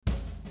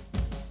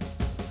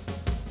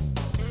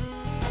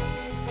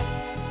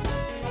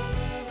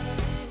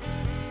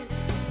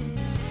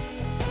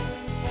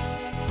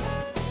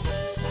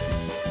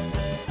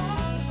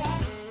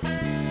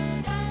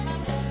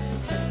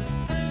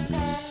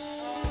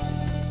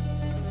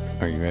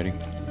Are you ready?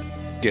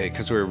 Good,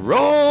 because we're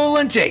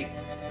rolling tape.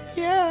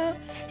 Yeah.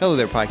 Hello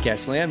there,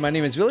 podcast land. My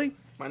name is Billy.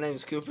 My name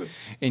is Cooper.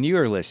 And you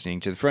are listening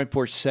to the Front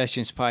Porch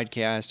Sessions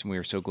podcast. And we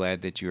are so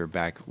glad that you are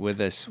back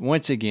with us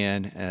once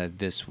again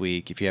this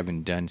week. If you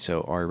haven't done so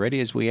already,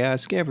 as we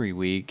ask every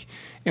week,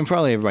 and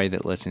probably everybody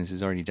that listens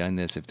has already done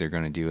this if they're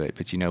going to do it.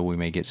 But you know, we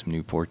may get some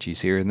new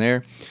porchies here and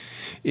there.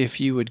 If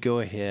you would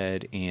go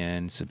ahead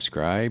and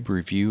subscribe,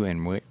 review,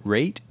 and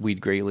rate, we'd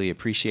greatly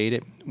appreciate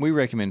it. We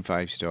recommend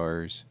 5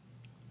 stars.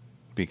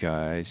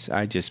 Because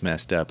I just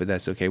messed up, but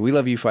that's okay. We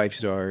love you 5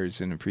 stars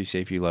and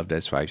appreciate if you loved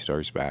us 5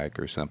 stars back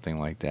or something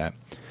like that.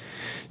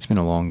 It's been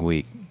a long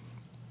week.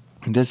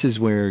 This is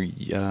where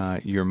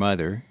your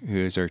mother, who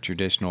is our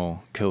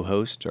traditional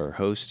co-host or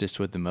hostess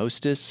with the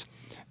mostest,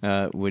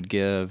 would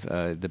give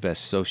the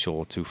best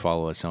social to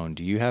follow us on.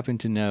 Do you happen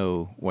to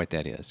know what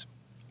that is?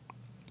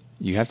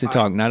 You have to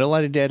talk. Not a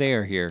lot of dead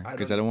air here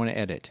because I don't want to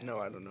edit. No,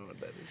 I don't know what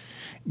that is.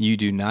 You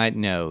do not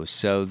know.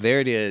 So there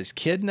it is.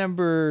 Kid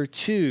number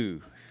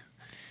 2.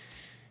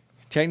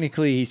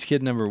 Technically, he's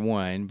kid number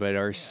 1, but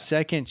our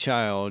second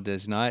child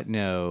does not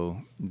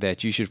know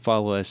that you should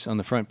follow us on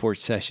the Front Porch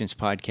Sessions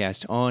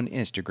podcast on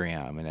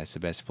Instagram. And that's the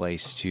best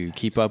place to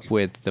keep up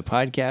with the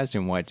podcast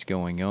and what's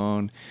going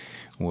on,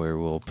 where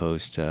we'll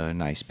post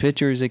nice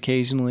pictures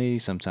occasionally.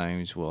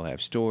 Sometimes we'll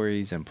have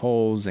stories and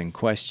polls and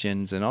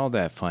questions and all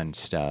that fun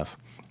stuff.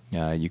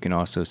 You can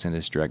also send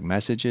us direct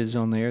messages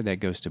on there. That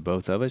goes to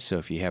both of us. So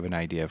if you have an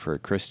idea for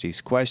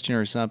Christy's question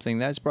or something,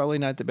 that's probably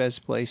not the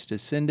best place to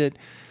send it,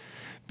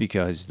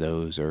 because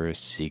those are a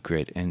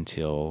secret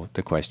until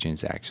the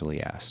question's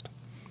actually asked.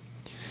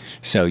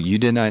 So you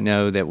did not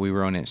know that we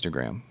were on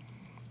Instagram?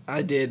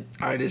 I did.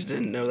 I just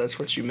didn't know that's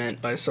what you meant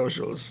by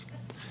socials.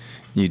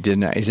 You did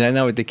not? Is that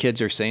not what the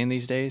kids are saying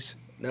these days?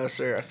 No,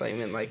 sir. I thought you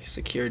meant like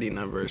security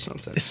number or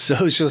something.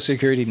 Social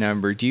security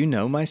number. Do you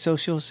know my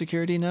social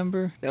security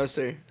number? No,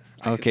 sir.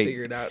 I could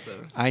figure it out,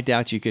 though. I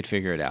doubt you could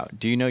figure it out.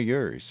 Do you know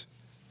yours?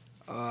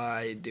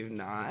 I do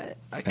not.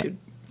 I could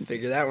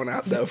figure that one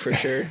out, though, for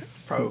sure.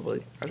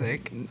 Probably, I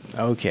think.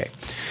 Okay.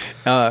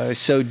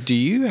 So do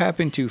you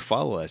happen to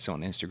follow us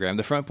on Instagram,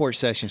 the Front Porch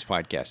Sessions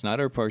podcast, not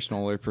our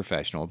personal or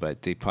professional,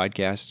 but the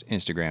podcast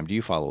Instagram? Do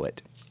you follow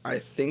it? I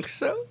think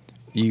so.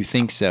 You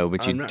think so,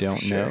 but you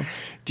don't know. Sure.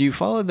 Do you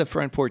follow the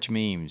Front Porch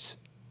memes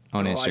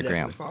on Instagram? I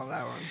definitely follow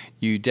that one.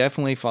 You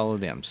definitely follow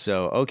them.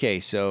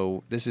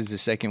 So this is the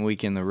second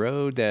week in the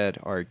row that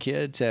our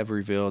kids have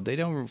revealed they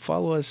don't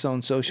follow us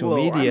on social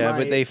media,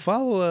 but they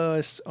follow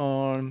us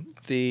on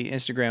the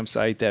Instagram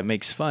site that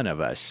makes fun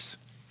of us.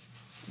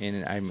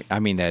 And I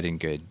mean that in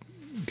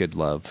good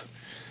love.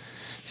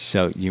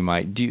 So you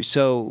might do.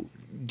 So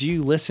do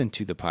you listen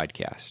to the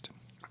podcast?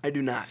 I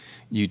do not.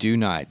 You do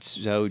not.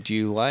 So do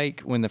you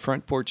like when the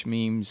Front Porch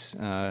Memes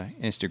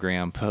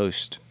Instagram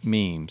post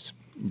memes?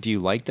 Do you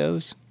like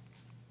those?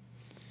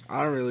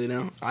 I don't really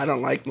know. I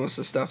don't like most of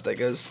the stuff that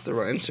goes through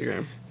our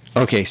Instagram.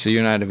 Okay, so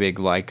you're not a big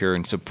liker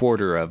and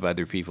supporter of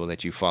other people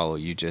that you follow.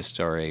 You just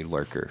are a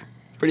lurker.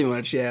 Pretty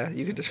much, yeah.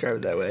 You could describe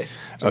it that way.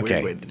 It's a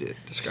weird way to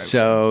describe it.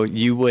 So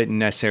you wouldn't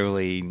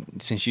necessarily,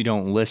 since you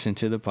don't listen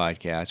to the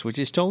podcast, which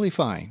is totally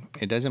fine.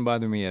 It doesn't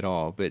bother me at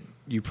all, but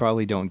you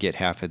probably don't get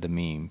half of the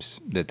memes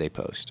that they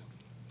post.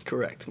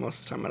 Correct.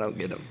 Most of the time I don't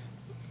get them.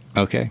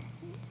 Okay.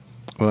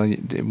 Well,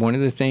 one of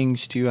the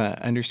things to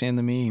understand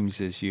the memes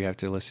is you have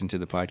to listen to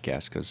the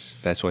podcast because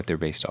that's what they're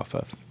based off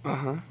of.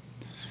 Uh-huh.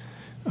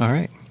 All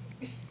right.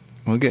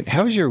 Well, good.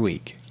 How was your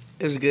week?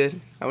 It was good.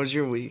 How was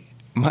your week?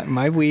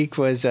 My week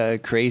was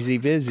crazy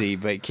busy,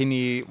 but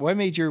what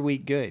made your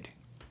week good?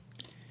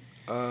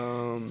 We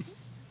can't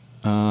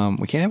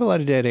have a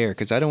lot of dead air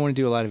because I don't want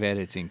to do a lot of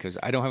editing because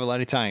I don't have a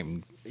lot of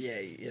time. Yeah,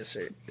 yes,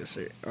 sir.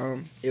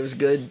 It was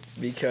good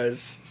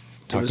because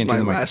it was my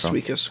last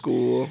week of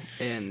school,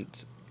 and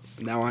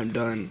now I'm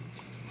done.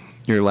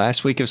 Your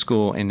last week of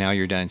school, and now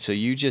you're done. So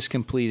you just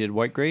completed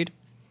what grade?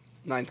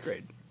 9th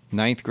grade.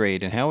 9th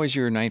grade. And how was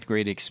your 9th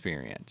grade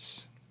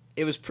experience?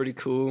 It was pretty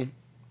cool.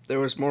 There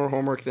was more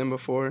homework than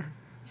before,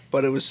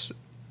 but it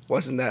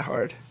wasn't that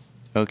hard.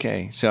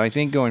 Okay. So I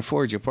think going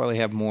forward, you'll probably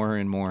have more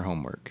and more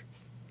homework.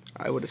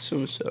 I would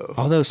assume so.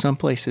 Although some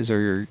places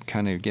are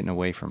kind of getting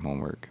away from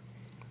homework.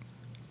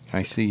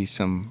 I see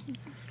some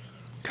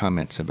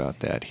comments about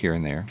that here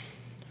and there.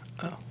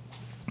 Oh.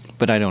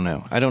 But I don't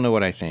know. I don't know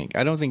what I think.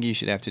 I don't think you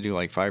should have to do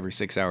like 5 or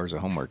 6 hours of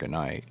homework a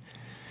night.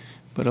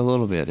 But a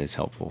little bit is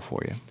helpful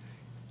for you.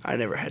 I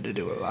never had to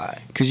do a lot.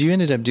 Because you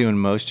ended up doing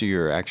most of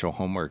your actual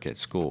homework at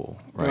school,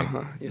 right?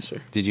 Uh-huh. Yes,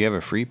 sir. Did you have a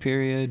free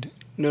period?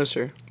 No,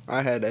 sir.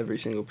 I had every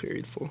single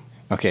period full.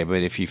 Okay,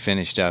 but if you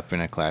finished up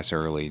in a class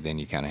early, then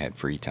you kind of had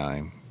free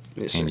time.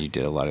 Yes, sir. And you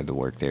did a lot of the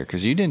work there.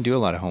 Because you didn't do a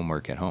lot of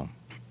homework at home.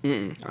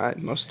 I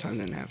most of the time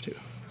didn't have to.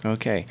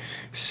 Okay.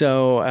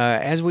 So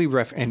as we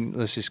and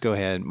let's just go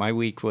ahead. My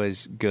week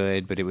was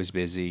good, but it was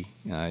busy.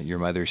 Your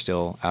mother's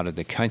still out of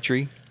the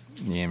country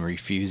and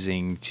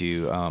refusing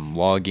to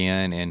log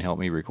in and help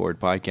me record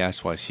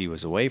podcasts while she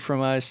was away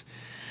from us.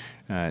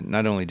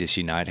 Not only does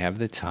she not have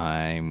the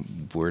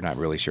time, we're not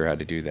really sure how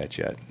to do that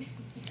yet.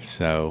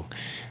 So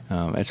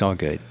that's all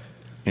good.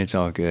 It's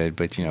all good.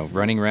 But,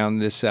 running around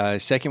this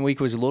second week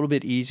was a little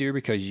bit easier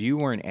because you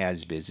weren't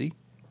as busy.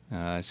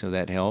 So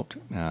that helped.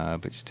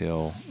 But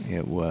still,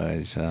 it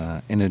was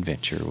an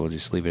adventure. We'll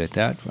just leave it at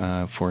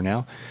that for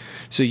now.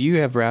 So you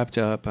have wrapped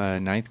up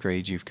ninth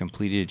grade. You've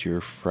completed your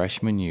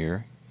freshman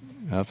year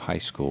of high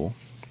school.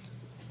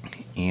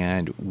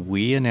 And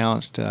we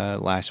announced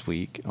last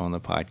week on the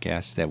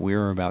podcast that we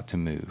were about to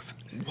move.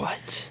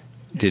 What?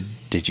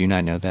 Did you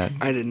not know that?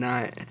 I did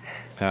not.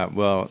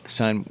 Well,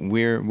 son,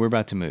 we're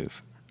about to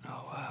move.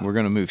 Oh, wow. We're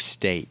going to move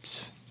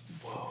states.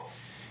 Whoa.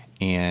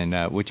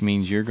 And which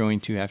means you're going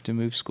to have to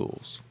move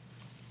schools.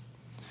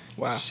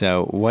 Wow.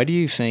 So what do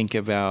you think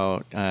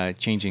about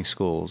changing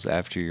schools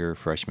after your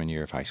freshman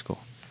year of high school?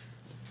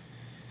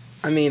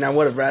 I mean, I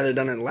would have rather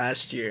done it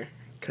last year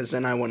because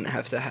then I wouldn't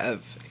have to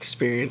have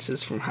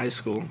experiences from high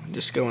school,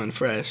 just going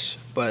fresh.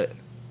 But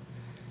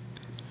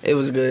it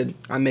was good.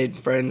 I made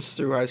friends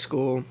through high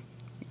school,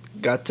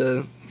 got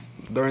to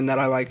learn that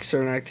I like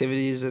certain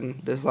activities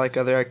and dislike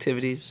other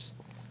activities.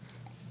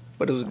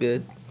 But it was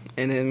good.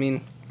 And I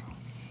mean,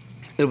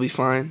 it'll be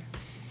fine.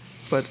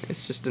 But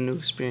it's just a new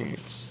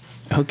experience.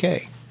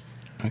 Okay.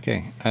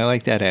 I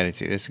like that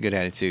attitude. That's a good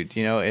attitude.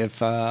 If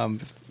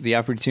the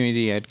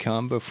opportunity had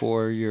come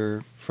before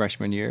your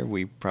freshman year,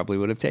 we probably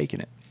would have taken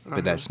it.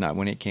 But that's not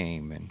when it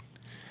came. And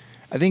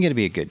I think it'd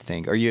be a good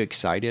thing. Are you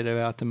excited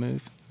about the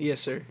move? Yes,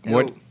 sir.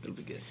 It'll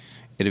be good.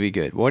 It'll be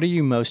good. What are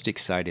you most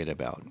excited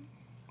about?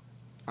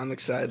 I'm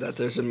excited that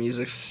there's a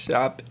music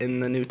shop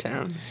in the new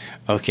town.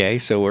 Okay,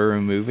 so we're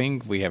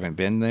moving. We haven't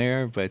been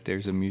there, but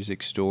there's a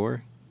music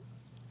store.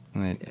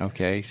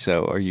 Okay,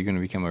 so are you going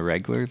to become a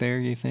regular there,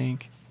 you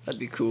think? That'd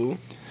be cool.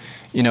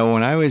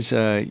 When I was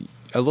a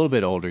little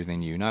bit older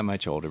than you, not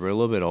much older, but a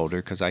little bit older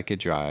because I could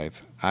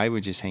drive, I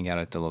would just hang out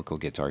at the local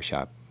guitar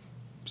shop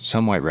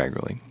somewhat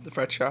regularly. The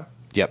fret shop?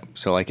 Yep.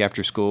 So like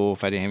after school,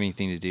 if I didn't have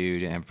anything to do,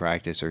 didn't have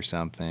practice or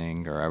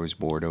something, or I was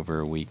bored over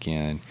a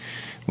weekend,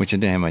 which I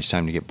didn't have much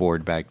time to get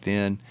bored back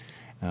then,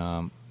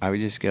 I would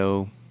just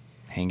go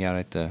hang out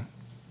at the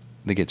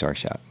guitar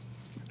shop.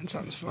 That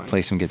sounds fun.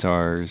 Play some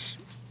guitars,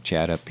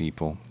 chat up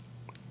people.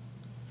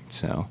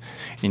 So,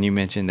 and you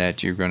mentioned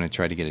that you're going to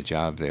try to get a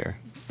job there.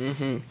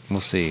 Mm-hmm. We'll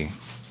see.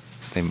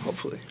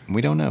 Hopefully.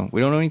 We don't know. We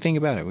don't know anything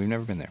about it. We've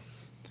never been there.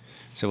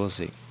 So we'll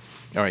see.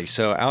 All right.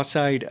 So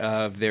outside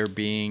of there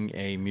being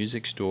a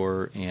music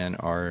store in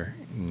our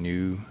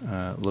new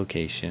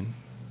location,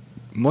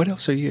 what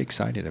else are you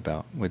excited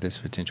about with this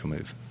potential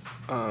move?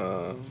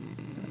 Yeah,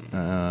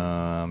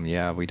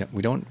 you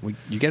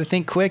got to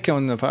think quick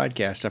on the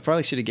podcast. I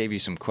probably should have gave you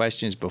some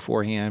questions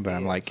beforehand, but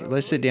I'm like,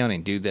 let's sit down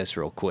and do this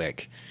real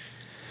quick.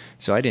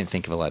 So I didn't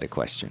think of a lot of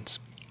questions.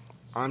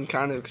 I'm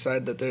kind of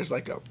excited that there's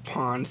like a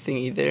pond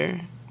thingy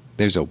there.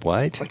 There's a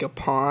what? Like a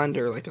pond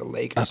or like a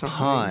lake or something. A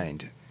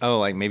pond. Oh,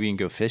 like maybe you can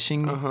go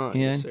fishing in?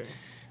 Yes, sir.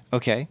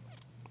 Okay.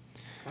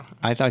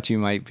 I thought you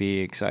might be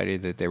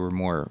excited that there were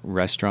more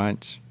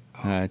restaurants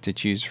to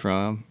choose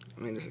from.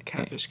 I mean, there's a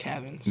catfish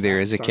cabin.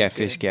 There is a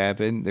catfish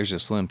cabin. There's a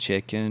Slim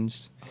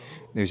Chickens.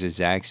 There's a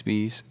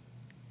Zaxby's,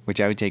 which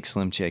I would take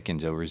Slim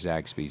Chickens over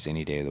Zaxby's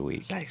any day of the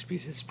week.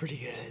 Zaxby's is pretty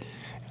good.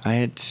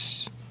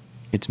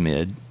 It's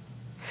mid.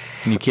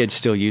 Any kids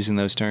still using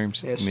those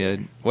terms? Yes,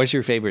 mid. Sir. What's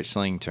your favorite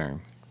slang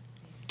term?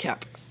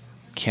 Cap.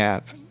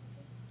 Cap.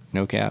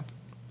 No cap?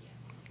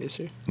 Yes,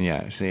 sir.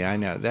 Yeah, see, I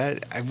know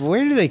that.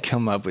 Where do they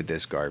come up with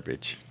this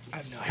garbage? I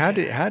have no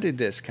idea. How did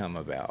this come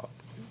about?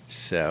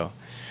 So,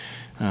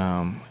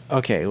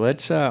 okay,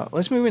 let's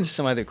move into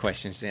some other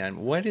questions then.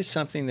 What is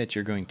something that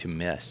you're going to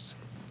miss?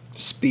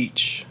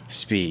 Speech.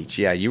 Speech.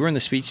 Yeah, you were on the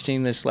speech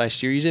team this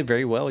last year. You did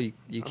very well.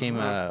 You came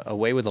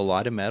away with a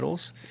lot of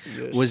medals.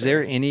 Yes, Was sir.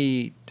 there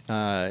any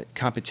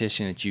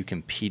competition that you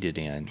competed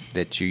in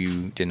that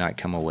you did not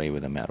come away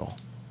with a medal?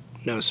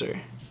 No,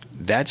 sir.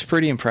 That's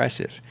pretty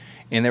impressive.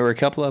 And there were a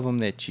couple of them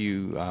that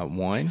you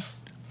won.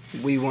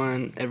 We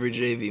won every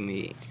JV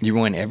meet. You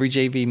won every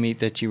JV meet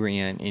that you were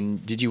in.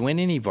 And did you win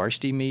any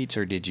varsity meets,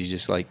 or did you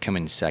just come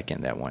in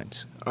second that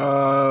once?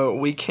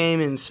 We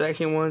came in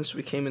second once,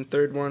 we came in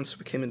third once,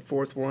 we came in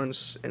fourth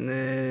once, and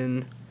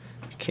then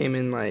we came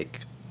in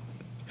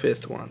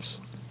fifth once.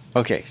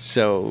 Okay,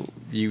 so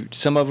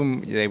some of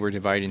them, they were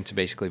divided into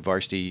basically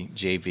varsity,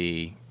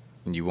 JV,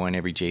 and you won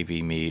every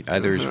JV meet.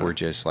 Others were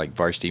just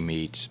varsity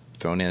meets,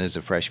 thrown in as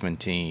a freshman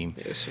team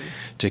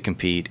to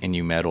compete, and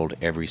you medaled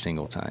every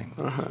single time.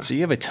 So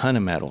you have a ton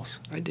of medals.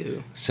 I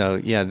do. So,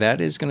 yeah,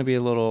 that is going to be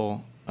a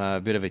little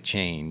bit of a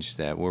change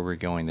that where we're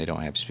going, they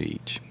don't have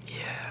speech.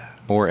 Yeah.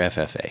 Or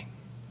FFA.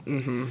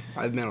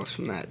 I have medals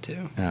from that,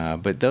 too.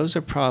 But those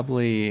are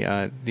probably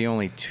the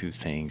only two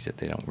things that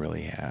they don't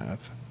really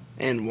have.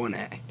 And one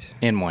act.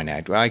 And one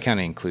act. Well, I kind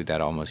of include that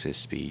almost as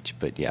speech,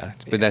 but yeah.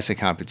 But that's a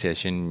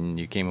competition.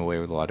 You came away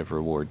with a lot of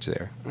rewards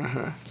there.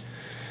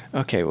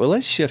 Okay, well,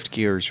 let's shift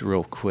gears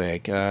real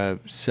quick.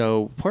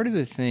 So part of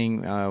the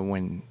thing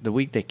when the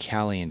week that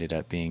Callie ended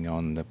up being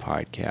on the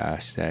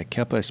podcast that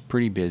kept us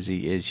pretty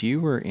busy is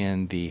you were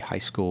in the high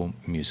school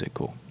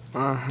musical.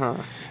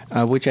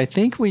 Which I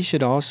think we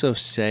should also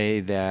say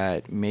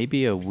that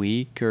maybe a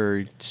week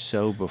or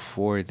so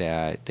before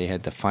that, they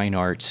had the Fine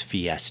Arts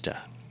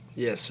Fiesta,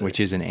 Yes, sir. which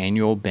is an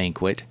annual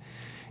banquet,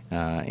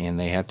 and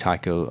they have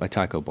a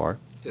taco bar.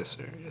 Yes,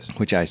 sir. Yes, sir.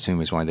 Which I assume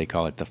is why they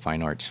call it the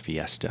Fine Arts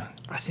Fiesta.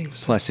 I think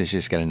so. Plus, it's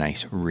just got a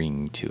nice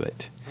ring to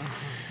it.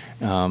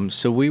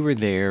 So we were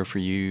there for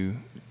you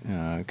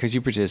because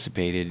you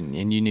participated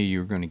and you knew you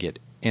were going to get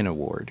an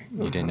award.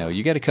 You didn't know.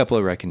 You got a couple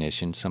of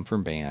recognitions, some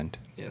from band,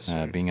 Yes,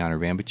 sir. being honor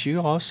band, but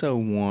you also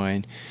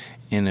won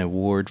an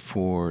award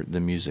for the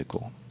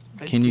musical.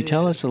 I Can you did.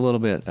 tell us a little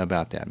bit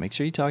about that? Make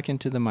sure you talk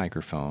into the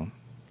microphone.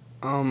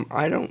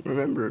 I don't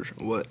remember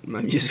what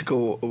my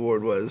musical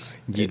award was.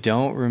 You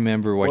don't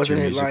remember what your Wasn't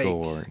it musical like-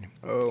 award?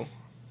 Oh.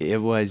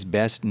 It was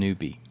Best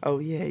Newbie. Oh,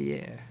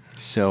 yeah.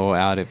 So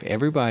out of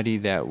everybody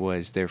that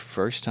was their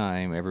first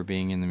time ever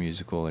being in the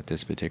musical at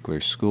this particular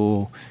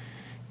school,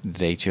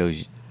 they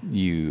chose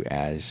you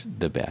as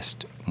the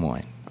best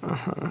one.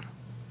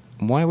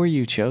 Why were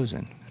you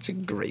chosen? That's a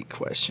great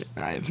question.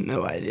 I have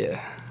no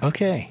idea.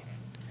 Okay.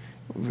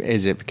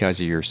 Is it because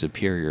of your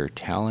superior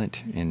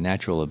talent and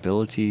natural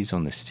abilities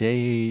on the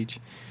stage?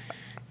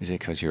 Is it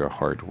because you're a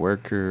hard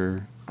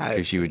worker?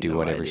 Because you would do no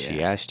whatever idea.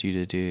 she asked you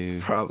to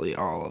do? Probably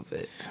all of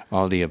it.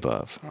 All the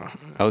above.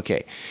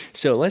 Okay.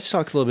 So let's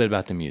talk a little bit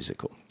about the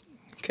musical.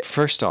 Okay.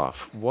 First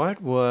off,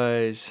 what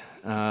was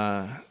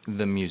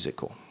the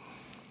musical?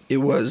 It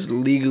was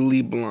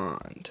Legally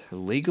Blonde.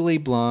 Legally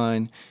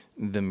Blonde,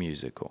 the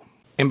musical.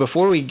 And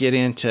before we get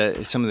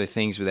into some of the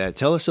things with that,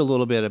 tell us a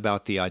little bit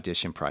about the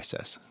audition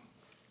process.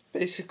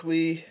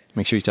 Basically,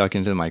 Make sure you talk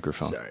into the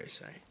microphone. sorry.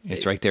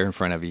 It's right there in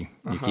front of you.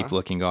 You keep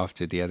looking off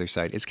to the other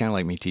side. It's kind of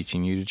like me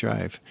teaching you to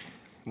drive.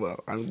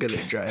 Well, I'm good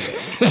at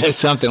driving.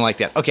 Something like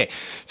that. Okay,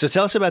 so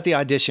tell us about the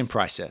audition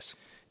process.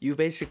 You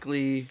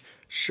basically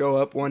show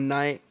up one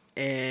night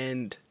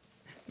and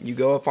you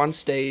go up on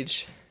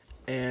stage,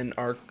 and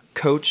our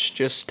coach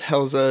just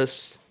tells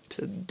us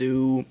to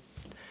do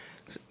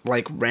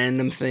like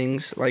random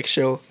things. Like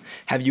she'll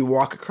have you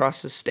walk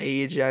across the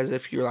stage as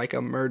if you're like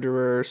a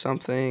murderer or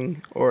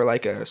something, or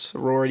like a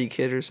sorority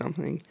kid or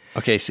something.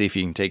 Okay, see if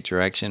you can take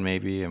direction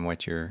maybe and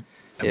what your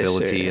Yes,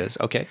 ability sir. is.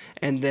 Okay.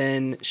 And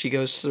then she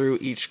goes through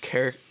each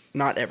character,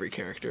 not every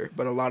character,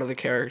 but a lot of the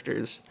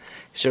characters.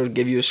 She'll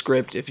give you a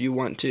script if you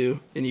want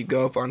to, and you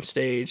go up on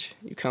stage,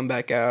 you come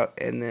back out,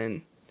 and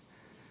then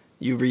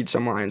you read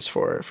some lines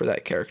for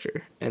that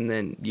character, and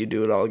then you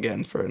do it all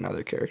again for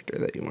another character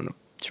that you want to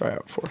try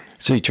out for.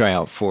 So you try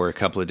out for a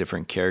couple of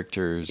different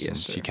characters, Yes, and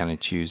sir. she kind of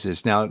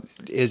chooses. Now,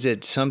 is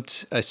it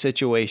a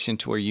situation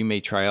to where you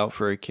may try out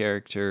for a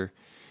character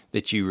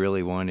that you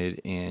really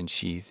wanted, and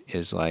she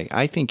is like,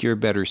 I think you're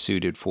better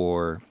suited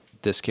for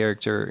this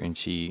character, and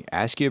she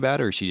asks you about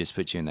it, or she just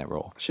puts you in that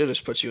role? She'll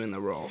just put you in the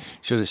role.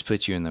 She'll just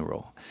put you in the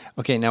role.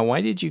 Okay, now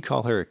why did you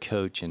call her a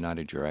coach and not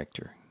a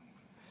director?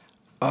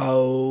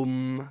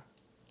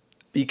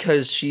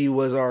 Because she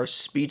was our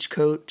speech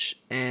coach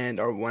and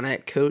our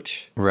one-act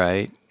coach,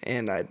 Right.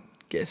 and I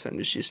guess I'm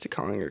just used to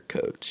calling her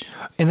coach.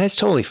 And that's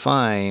totally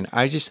fine.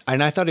 I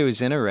thought it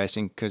was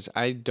interesting because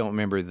I don't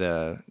remember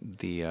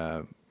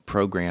the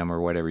program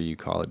or whatever you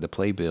call it, the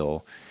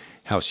playbill,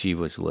 how she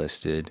was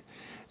listed.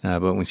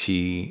 But when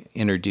she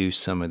introduced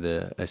some of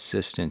the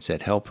assistants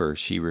that help her,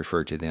 she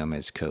referred to them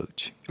as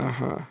coach.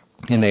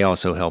 And they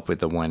also help with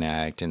the one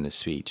act and the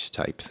speech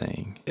type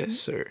thing. Yes,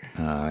 sir.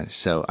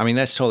 So, I mean,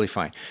 that's totally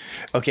fine.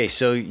 Okay,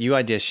 so you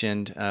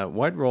auditioned.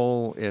 What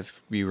role,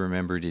 if you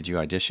remember, did you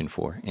audition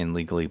for in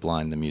Legally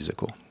Blonde, the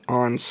musical?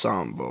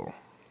 Ensemble.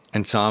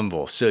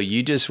 Ensemble. So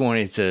you just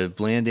wanted to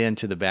blend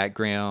into the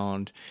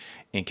background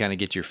and kind of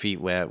get your feet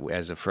wet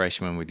as a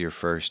freshman with your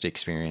first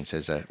experience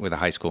with a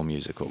high school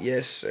musical.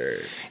 Yes,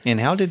 sir.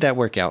 And how did that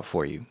work out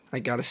for you? I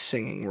got a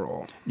singing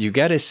role. You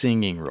got a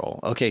singing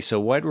role. Okay, so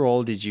what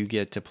role did you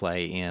get to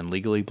play in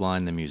Legally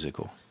Blonde, the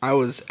musical? I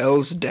was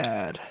Elle's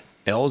dad.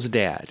 Elle's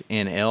dad.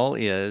 And Elle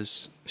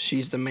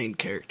She's the main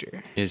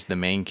character. is the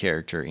main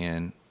character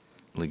in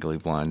Legally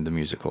Blonde, the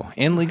musical,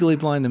 and Legally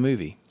Blonde, the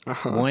movie.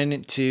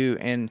 1, 2,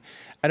 and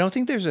I don't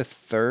think there's a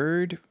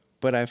third,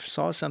 but I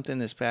saw something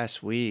this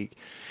past week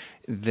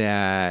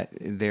that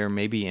there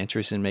may be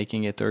interest in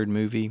making a third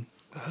movie.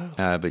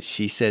 But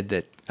she said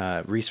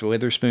that Reese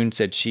Witherspoon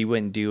said she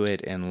wouldn't do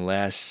it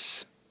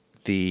unless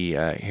the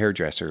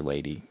hairdresser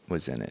lady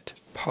was in it.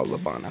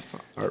 Paulette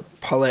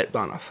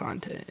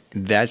Bonafonte.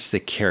 That's the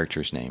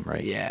character's name,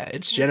 right? Yeah,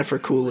 it's Jennifer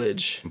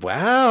Coolidge.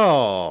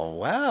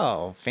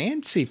 Wow.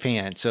 Fancy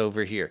pants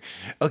over here.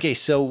 Okay,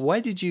 so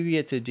what did you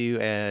get to do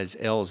as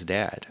Elle's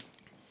dad?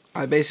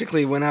 I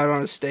basically went out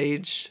on a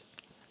stage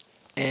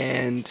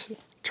and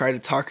tried to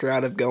talk her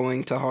out of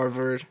going to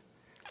Harvard,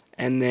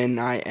 and then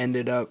I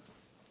ended up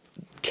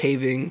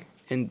caving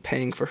and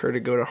paying for her to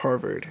go to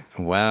Harvard.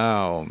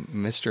 Wow,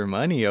 Mr.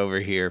 Money over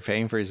here,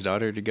 paying for his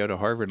daughter to go to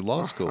Harvard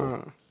Law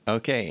School.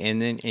 Okay,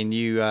 and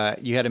you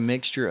had a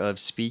mixture of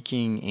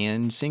speaking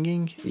and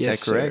singing. Is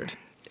Yes, that correct? sir.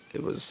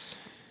 It was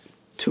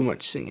too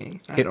much singing.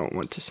 I don't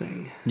want to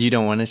sing. You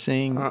don't want to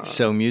sing,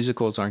 so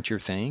musicals aren't your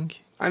thing.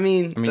 I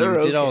mean, I mean, they're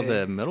you did all okay.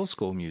 the middle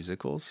school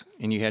musicals,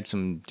 and you had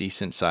some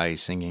decent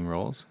sized singing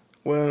roles.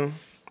 Well, in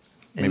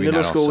Maybe middle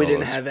not all school, we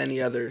didn't solos. have any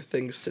other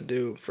things to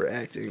do for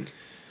acting,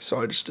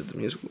 so I just did the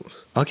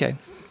musicals. Okay.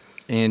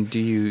 And do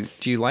you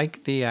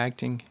like the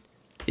acting?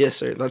 Yes,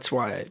 sir. That's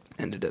why I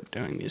ended up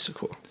doing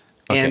musical.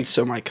 Okay. And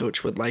so my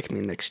coach would like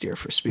me next year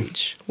for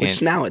speech, which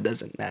And- now it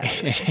doesn't matter.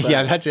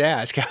 Yeah, but- that's to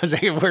ask. How's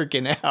that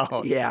working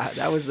out? Yeah,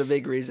 that was the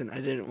big reason.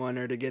 I didn't want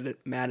her to get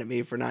mad at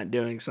me for not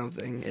doing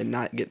something and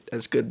not get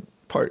as good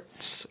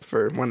parts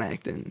for one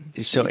act and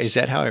So speech. is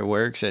that how it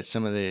works? That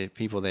some of the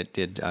people that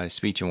did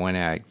speech in one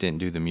act didn't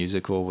do the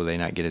musical? Will they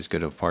not get as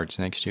good of parts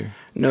next year?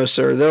 No,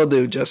 sir. They'll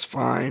do just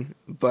fine,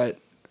 but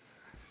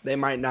they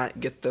might not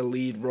get the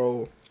lead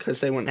role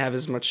because they wouldn't have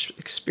as much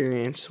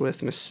experience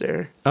with Miss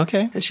Sarah.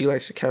 Okay. And she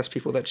likes to cast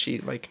people that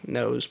she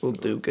knows will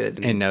do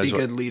good And knows be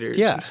what- good leaders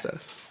yeah. and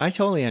stuff. I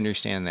totally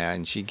understand that.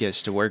 And she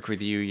gets to work with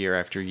you year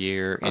after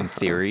year in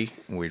theory.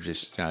 We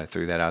just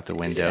threw that out the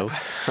window.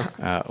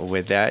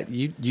 With that,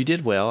 you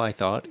did well, I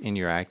thought, in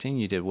your acting.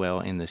 You did well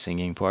in the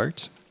singing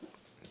parts.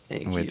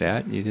 Thank With you.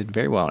 that, you did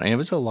very well. And it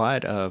was a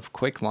lot of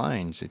quick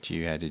lines that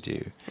you had to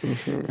do.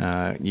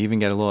 You even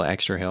got a little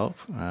extra help.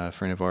 A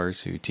friend of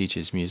ours who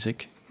teaches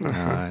music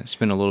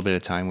spent a little bit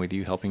of time with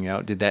you, helping you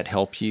out. Did that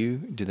help you?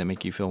 Did that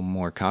make you feel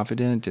more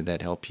confident? Did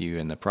that help you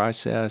in the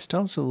process?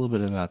 Tell us a little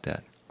bit about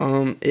that.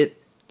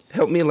 It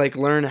helped me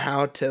learn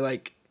how to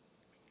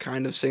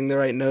kind of sing the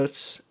right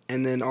notes,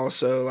 and then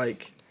also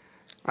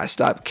I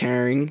stopped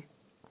caring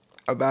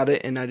about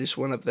it, and I just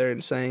went up there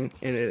and sang,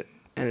 and it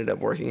ended up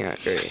working out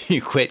great.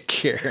 You quit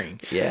caring.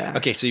 Yeah.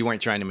 Okay, so you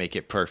weren't trying to make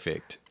it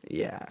perfect.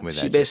 Yeah. With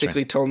She that, just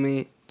basically told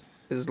me,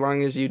 as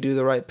long as you do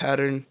the right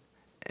pattern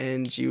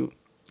and you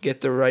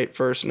get the right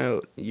first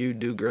note, you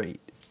do great.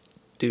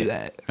 Do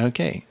that.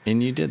 Okay,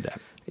 and you did that.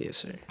 Yes,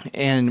 sir.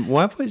 And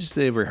what was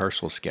the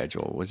rehearsal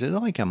schedule? Was it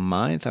like a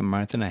month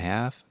and a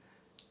half?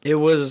 It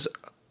was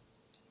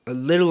a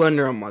little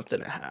under a month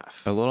and a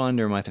half. A little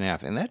under a month and a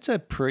half. And that's a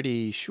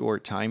pretty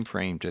short time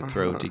frame to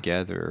throw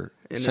together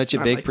And such it's a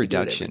not big like we do it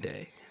every production.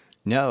 day.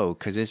 No,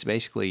 because it's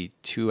basically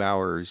 2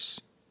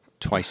 hours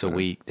twice a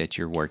week that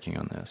you're working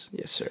on this.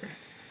 Yes, sir.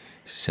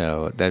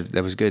 So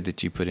that was good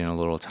that you put in a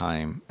little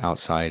time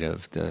outside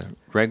of the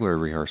regular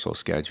rehearsal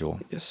schedule.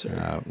 Yes,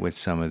 sir. With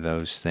some of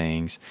those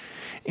things.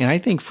 And I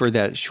think for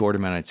that short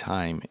amount of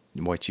time,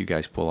 what you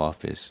guys pull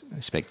off is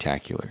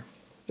spectacular.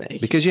 Thank you.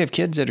 Because you have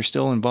kids that are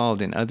still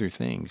involved in other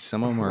things.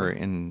 Some of them are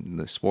in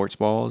the sports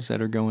balls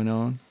that are going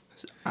on.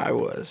 I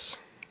was.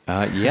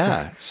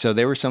 Yeah. So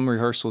there were some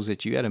rehearsals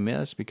that you had to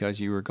miss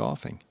because you were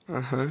golfing.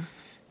 Uh-huh.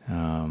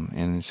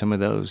 And some of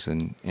those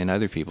and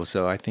other people.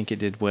 So I think it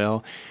did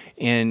well.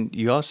 And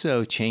you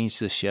also changed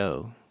the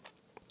show.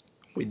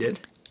 We did.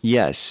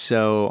 Yes.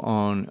 So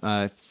on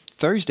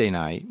Thursday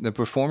night, the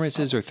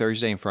performances are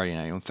Thursday and Friday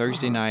night. On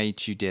Thursday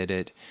night, you did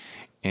it.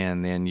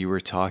 And then you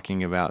were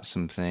talking about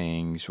some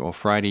things. Well,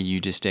 Friday you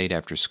just stayed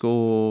after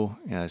school,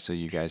 so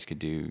you guys could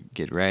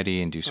get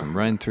ready and do some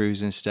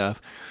run-throughs and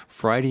stuff.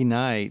 Friday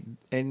night,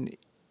 and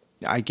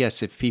I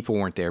guess if people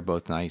weren't there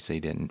both nights,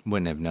 they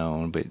wouldn't have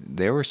known. But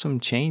there were some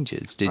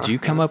changes. Did you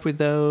come up with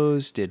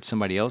those? Did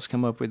somebody else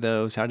come up with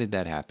those? How did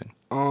that happen?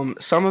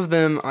 Some of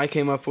them I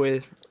came up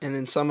with, and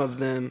then some of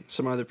them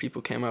some other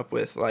people came up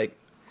with.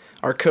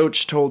 Our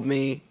coach told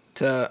me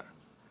to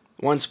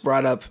once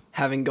brought up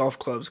having golf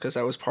clubs because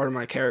that was part of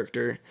my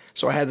character.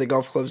 So I had the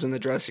golf clubs in the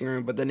dressing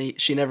room, but then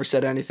she never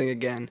said anything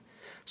again.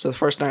 So the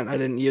first night I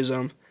didn't use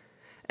them.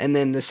 And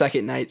then the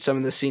second night, some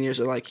of the seniors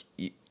are like,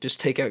 just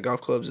take out golf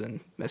clubs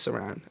and mess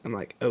around. I'm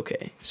like,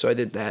 okay. So I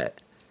did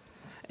that.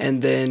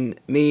 And then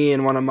me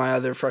and one of my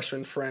other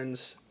freshman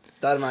friends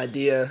thought of an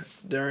idea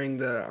during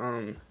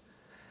the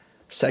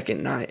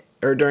second night,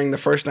 or during the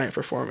first night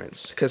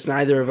performance, because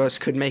neither of us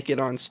could make it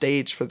on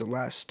stage for the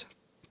last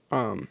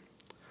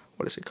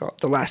what is it called?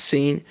 The last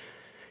scene,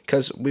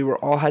 because we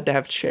all had to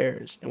have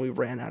chairs, and we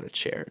ran out of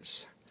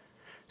chairs.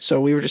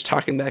 So we were just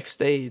talking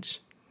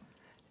backstage,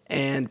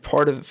 and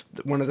part of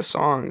one of the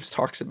songs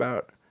talks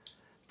about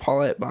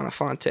Paulette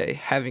Bonafonte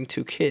having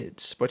 2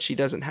 kids, but she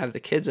doesn't have the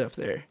kids up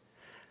there.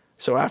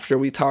 So after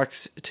we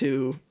talked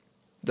to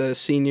the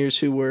seniors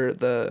who were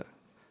the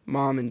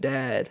mom and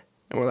dad,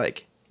 and we're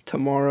like,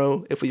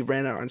 tomorrow, if we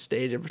ran out on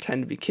stage and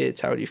pretend to be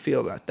kids, how would you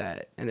feel about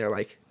that? And they're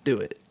like, do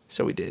it.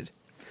 So we did.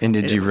 And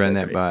did And you it run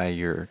was that great. by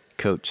your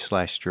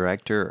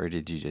coach/director, or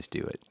did you just do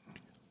it?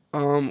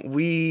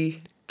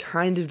 We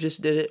kind of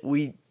just did it.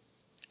 We,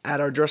 at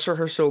our dress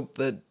rehearsal,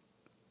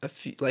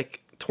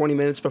 20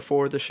 minutes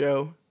before the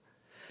show,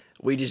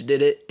 we just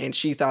did it, and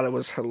she thought it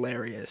was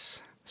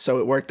hilarious. So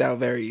it worked out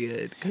very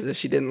good, because if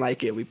she didn't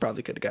like it, we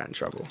probably could have gotten in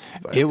trouble.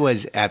 But It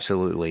was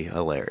absolutely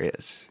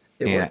hilarious.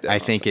 It And worked out I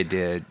think awesome. it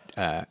did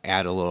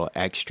add a little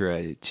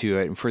extra to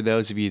it. And for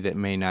those of you that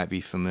may not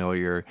be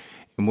familiar,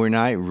 and we're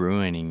not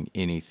ruining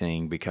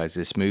anything because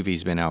this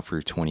movie's been out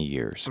for 20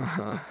 years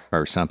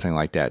or something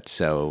like that.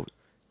 So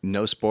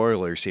no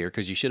spoilers here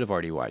because you should have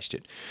already watched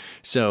it.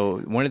 So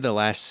one of the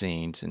last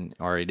scenes,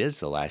 or it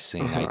is the last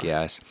scene, I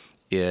guess,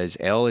 is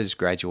Elle is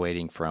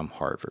graduating from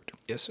Harvard.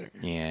 Yes, sir.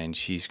 And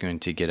she's going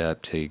to get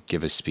up to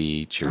give a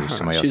speech or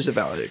somebody else. She's a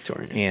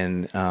valedictorian.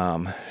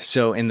 And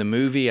so in the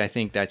movie, I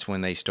think that's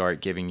when they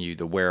start giving you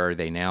the where are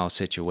they now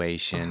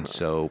situation.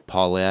 So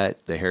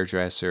Paulette, the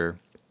hairdresser,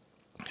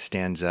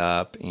 stands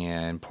up,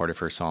 and part of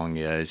her song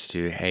is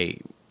to, hey,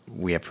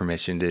 we have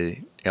permission to,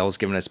 Elle's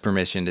given us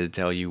permission to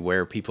tell you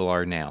where people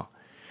are now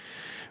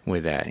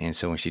with that. And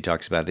so when she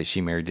talks about that, she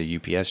married the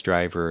UPS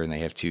driver and they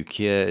have 2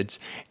 kids,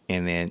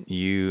 and then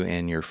you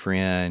and your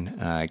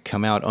friend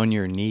come out on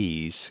your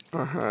knees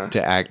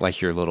to act like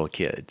you're little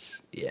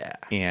kids. Yeah.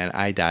 And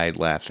I died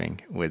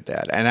laughing with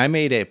that. And I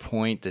made a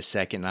point the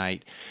second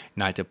night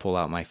not to pull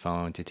out my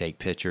phone to take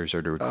pictures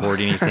or to record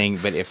anything.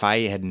 But if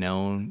I had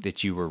known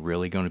that you were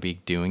really going to be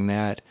doing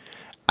that,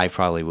 I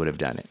probably would have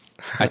done it.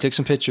 I took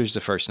some pictures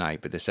the first night,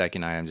 but the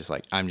second night I'm just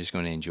like, I'm just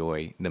going to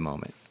enjoy the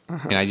moment.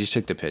 And I just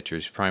took the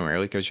pictures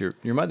primarily because your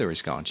mother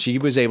was gone. She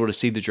was able to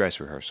see the dress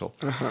rehearsal,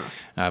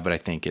 but I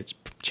think it's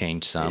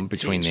changed some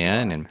between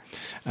then.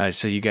 And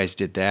so you guys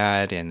did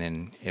that, and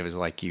then it was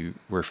like you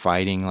were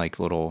fighting like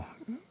little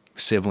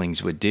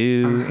siblings would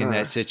do in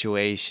that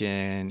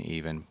situation.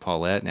 Even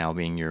Paulette, now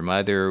being your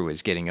mother,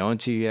 was getting on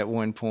to you at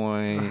one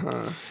point.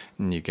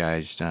 And you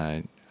guys,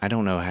 I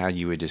don't know how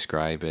you would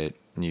describe it.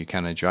 You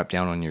kind of dropped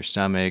down on your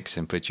stomachs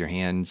and put your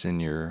hands in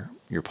your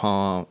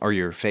palm, or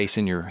your face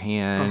in your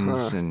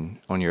hands and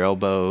on your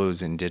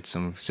elbows, and did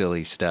some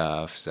silly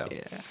stuff. So,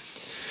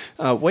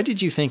 what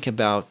did you think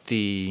about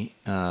the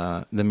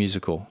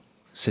musical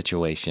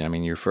situation? I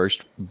mean,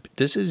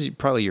 this is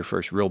probably your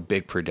first real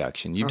big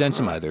production. You've done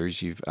some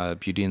others. You've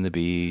Beauty and the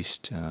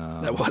Beast.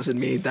 That wasn't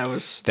me. That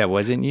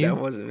wasn't you. That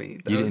wasn't me.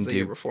 That was the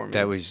year before me.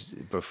 That was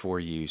before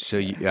you. So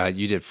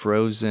you did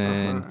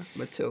Frozen,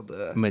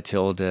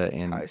 Matilda,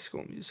 and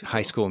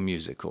High School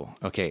Musical.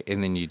 Okay,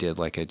 and then you did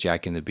like a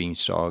Jack and the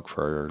Beanstalk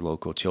for our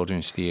local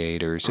children's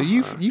theater. So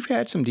you've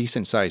had some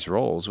decent sized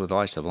roles with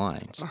lots of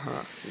lines.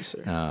 Yes,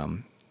 sir.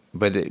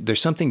 But there's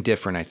something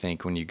different, I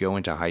think, when you go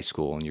into high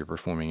school and you're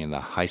performing in the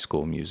High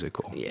School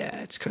Musical.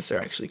 Yeah, it's because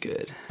they're actually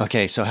good.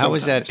 Okay, so how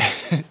was that?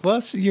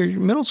 Well, your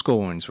middle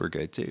school ones were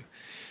good, too.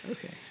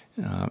 Okay.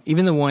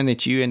 Even the one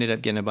that you ended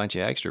up getting a bunch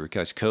of extra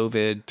because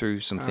COVID threw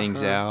some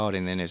things out,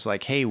 and then it's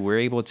like, hey, we're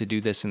able to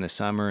do this in the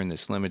summer in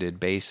this limited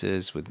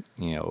basis with,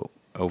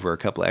 over a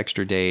couple of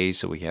extra days,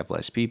 so we have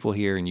less people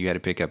here, and you had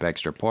to pick up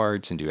extra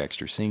parts and do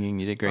extra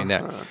singing. You did great in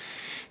that.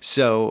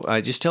 So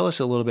just tell us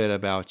a little bit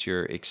about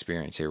your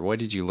experience here. What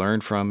did you learn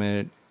from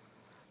it?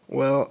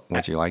 Well,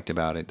 what you liked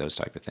about it, those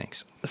type of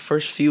things. The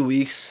first few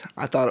weeks,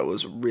 I thought it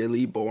was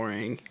really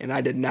boring, and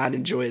I did not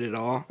enjoy it at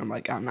all. I'm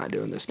like, I'm not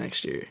doing this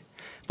next year.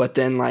 But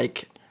then,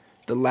 like,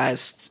 the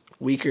last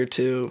week or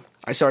two,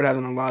 I started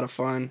having a lot of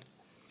fun.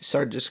 We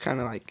started just kind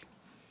of, like,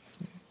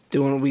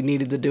 doing what we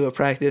needed to do at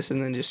practice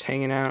and then just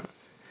hanging out.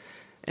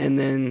 And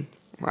then,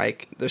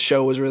 like, the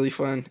show was really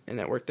fun, and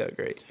it worked out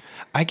great.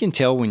 I can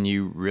tell when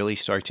you really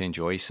start to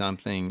enjoy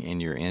something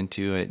and you're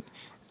into it,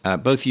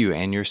 both you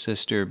and your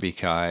sister,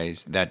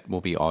 because that will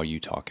be all you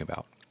talk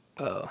about.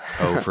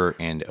 Over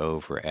and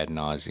over ad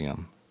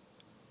nauseum.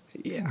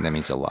 Yeah. That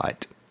means a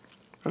lot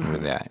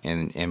with that.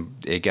 And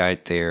it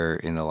got there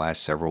in the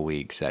last several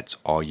weeks. That's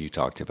all you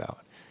talked about.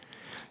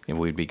 And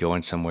we'd be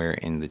going somewhere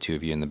and the two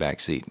of you in the back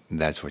seat.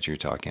 That's what you're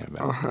talking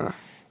about.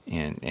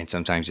 And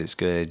sometimes it's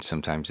good,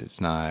 sometimes it's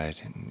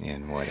not,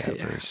 and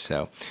whatever. Yeah.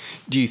 So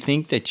do you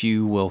think that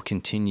you will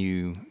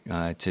continue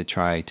to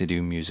try to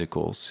do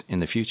musicals in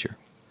the future?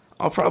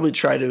 I'll probably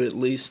try to at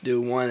least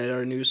do one at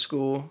our new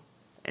school.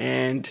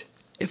 And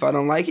if I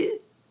don't like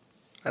it,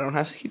 I don't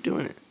have to keep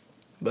doing it.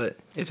 But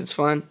if it's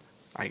fun,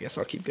 I guess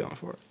I'll keep going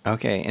for it.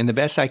 Okay. And the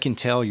best I can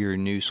tell, your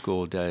new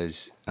school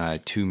does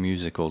 2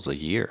 musicals a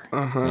year.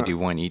 They do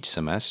one each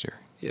semester.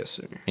 Yes,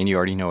 sir. And you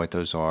already know what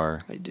those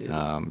are. I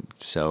do.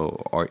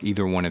 So are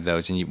either one of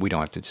those, and we don't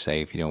have to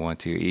say if you don't want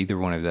to, either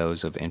one of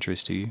those of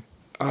interest to you?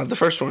 The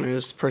first one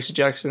is Percy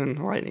Jackson,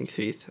 Lightning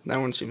Thief. That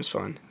one seems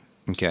fun.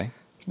 Okay.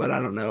 But I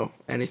don't know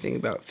anything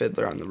about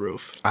Fiddler on the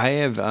Roof. I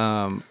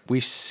have,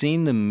 we've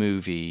seen the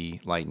movie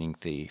Lightning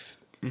Thief,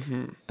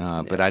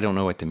 but I don't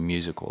know what the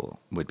musical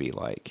would be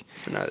like.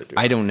 Neither do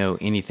I don't know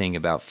anything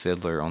about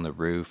Fiddler on the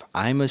Roof.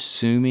 I'm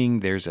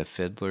assuming there's a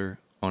fiddler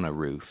on a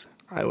roof.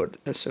 I would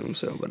assume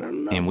so, but I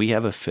don't know. And we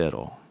have a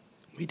fiddle.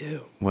 We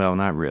do. Well,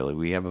 not really.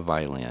 We have a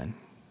violin.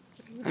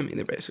 I mean,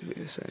 they're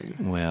basically the same.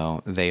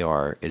 Well, they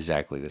are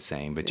exactly the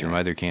same, but your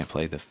mother can't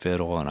play the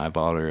fiddle, and I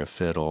bought her a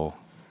fiddle,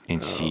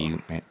 and she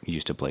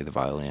used to play the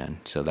violin,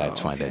 so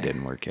that's why that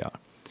didn't work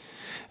out.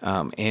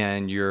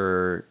 And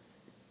your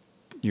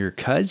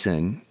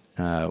cousin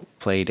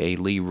played a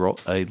lead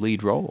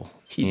role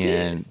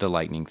in The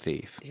Lightning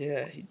Thief.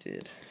 Yeah, he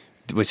did.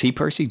 Was he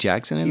Percy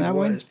Jackson in that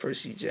one? He was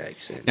Percy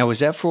Jackson. Now, was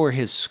that for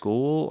his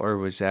school, or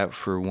was that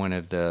for one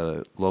of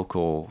the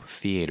local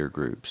theater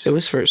groups? It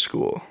was for his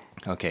school.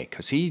 Okay,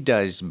 because he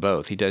does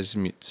both. He does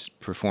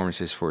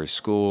performances for his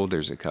school.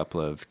 There's a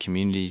couple of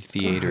community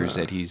theaters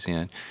that he's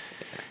in.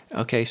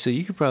 Okay, so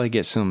you could probably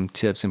get some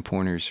tips and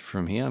pointers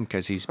from him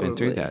because he's been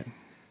through that.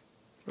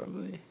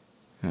 Probably.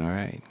 All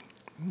right.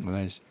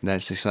 Well,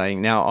 that's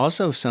exciting. Now,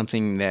 also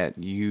something that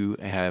you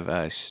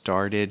have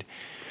started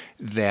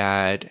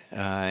that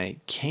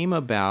came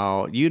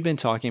about. You'd been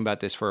talking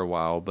about this for a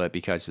while, but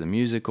because of the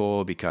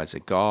musical, because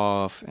of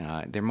golf,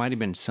 there might have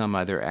been some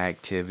other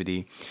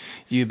activity.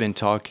 You've been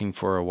talking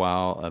for a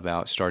while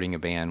about starting a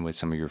band with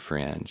some of your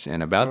friends,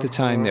 and about the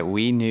time that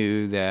we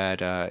knew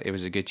that it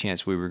was a good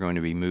chance we were going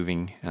to be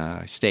moving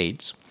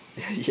states.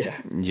 Yeah.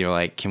 You're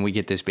like, can we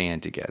get this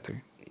band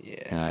together?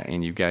 Yeah.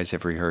 And you guys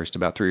have rehearsed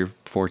about 3 or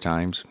 4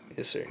 times,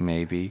 Yes, sir.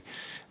 maybe.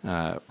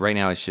 Right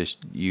now it's just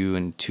you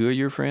and 2 of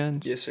your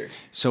friends? Yes, sir.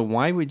 So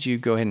why would you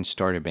go ahead and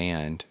start a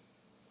band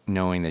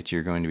knowing that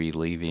you're going to be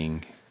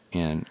leaving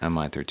in a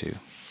month or 2?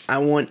 I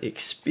want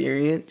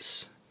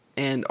experience,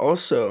 and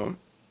also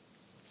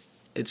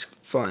it's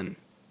fun.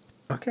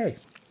 Okay.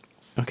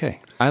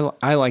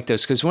 I like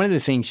those because one of the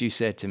things you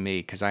said to me,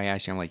 because I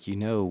asked you, I'm like,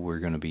 we're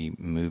going to be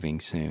moving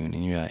soon.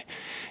 And you're like,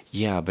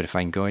 yeah, but if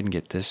I can go ahead and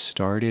get this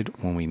started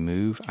when we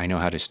move, I know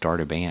how to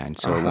start a band,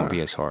 so it won't be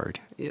as hard.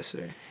 Yes,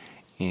 sir.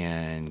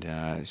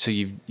 And so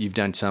you've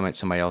done some at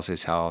somebody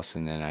else's house,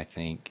 and then I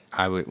think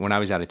when I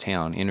was out of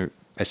town,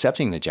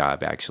 accepting the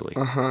job actually,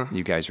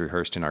 you guys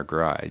rehearsed in our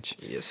garage.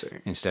 Yes,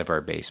 sir. Instead of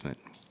our basement.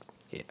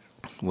 Yeah.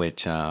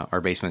 Which our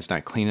basement's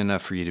not clean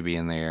enough for you to be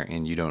in there,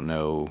 and you don't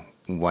know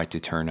what to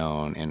turn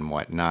on and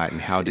what not,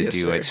 and how to Yes,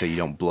 do sir. it so you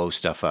don't blow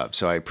stuff up.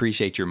 So I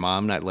appreciate your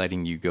mom not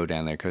letting you go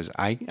down there because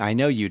I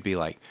know you'd be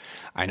like,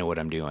 I know what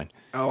I'm doing.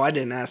 Oh, I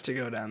didn't ask to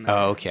go down there.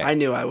 Oh, okay. I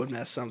knew I would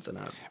mess something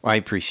up. Well, I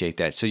appreciate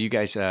that. So you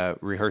guys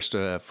rehearsed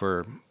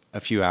for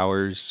a few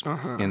hours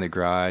in the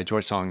garage.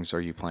 What songs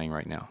are you playing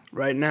right now?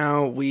 Right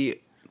now,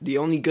 the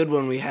only good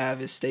one we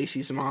have is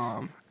Stacy's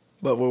Mom,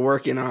 but we're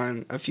working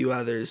on a few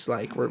others.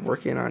 Like we're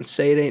working on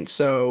Say It Ain't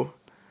So.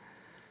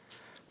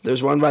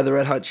 There's one by the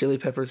Red Hot Chili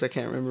Peppers I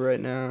can't remember right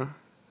now.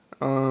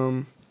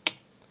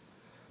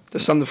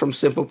 There's something from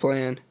Simple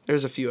Plan.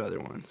 There's a few other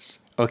ones.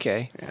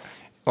 Okay. Yeah.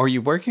 Are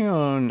you working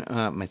on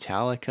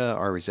Metallica,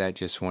 or was that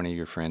just one of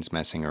your friends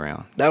messing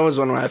around? That was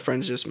one of my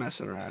friends just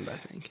messing around, I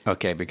think.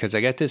 Okay, because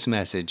I got this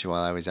message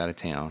while I was out of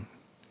town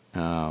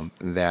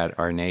that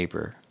our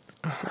neighbor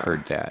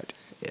heard that.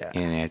 Yeah.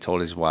 And I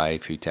told his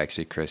wife, who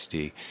texted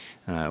Christy.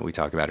 We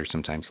talk about her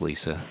sometimes,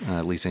 Lisa.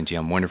 Lisa and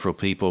Jim, wonderful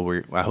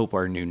people. I hope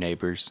our new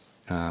neighbors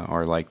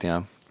are like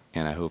them,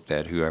 and I hope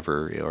that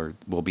whoever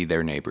will be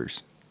their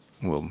neighbors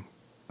will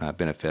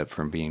benefit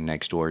from being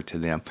next door to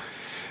them.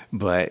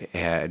 But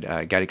had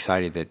got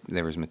excited that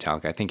there was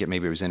Metallica. I think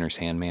maybe it was Enter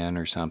Sandman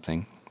or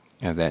something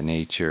of that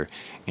nature.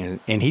 And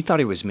he thought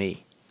it was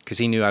me because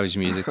he knew I was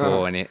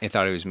musical, and it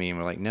thought it was me. And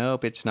we're like,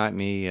 nope, it's not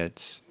me.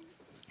 It's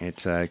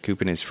Coop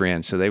and his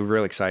friends. So they were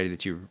real excited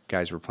that you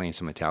guys were playing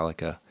some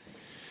Metallica,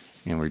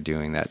 and we're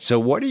doing that. So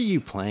what are you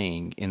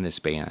playing in this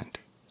band?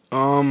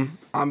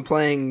 I'm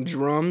playing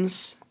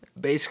drums,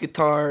 bass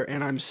guitar,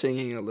 and I'm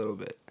singing a little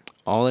bit.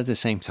 All at the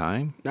same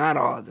time? Not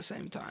all at the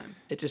same time.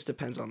 It just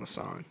depends on the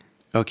song.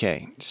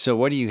 Okay, so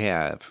what do you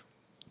have?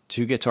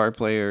 2 guitar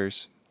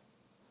players?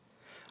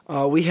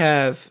 We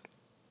have.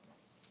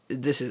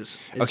 It's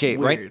okay,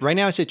 weird. right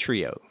now it's a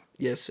trio.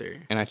 Yes, sir.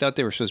 And I thought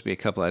there were supposed to be a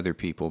couple other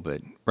people,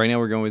 but right now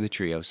we're going with a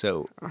trio.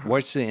 So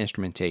what's the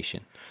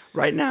instrumentation?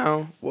 Right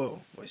now,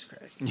 whoa, voice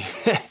crack.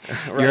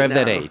 You're of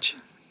that age.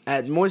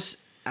 At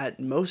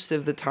most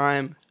of the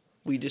time,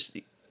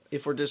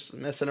 if we're just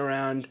messing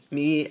around,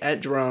 me at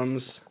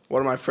drums,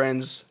 one of my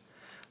friends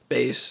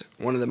bass,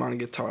 one of them on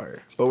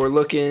guitar. But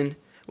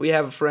we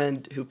have a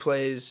friend who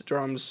plays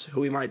drums,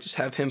 who we might just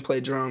have him play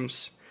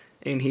drums,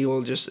 and he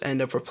will just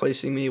end up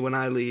replacing me when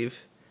I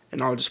leave,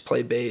 and I'll just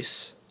play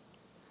bass,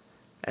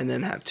 and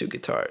then have 2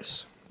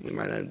 guitars. We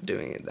might end up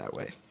doing it that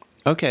way.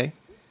 Okay.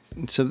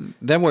 So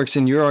that works,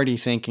 and you're already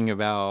thinking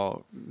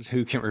about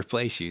who can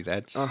replace you.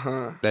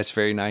 That's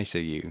very nice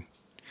of you.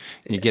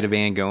 You get a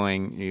band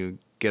going, you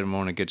get them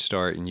on a good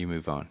start, and you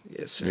move on.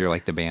 Yes, sir. You're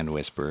like the band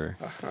whisperer.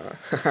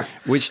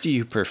 Which do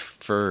you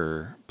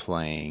prefer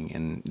playing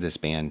in this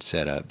band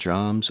setup,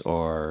 drums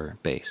or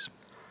bass?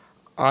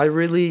 I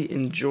really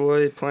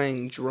enjoy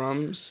playing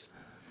drums,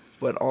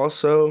 but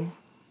also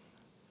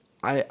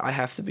I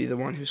have to be the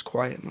one who's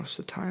quiet most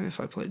of the time if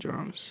I play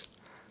drums.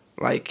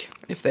 Like,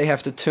 if they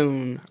have to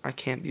tune, I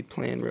can't be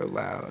playing real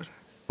loud.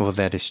 Well,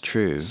 that is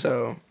true.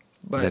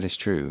 That is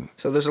true.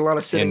 So there's a lot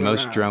of sitting and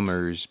most around.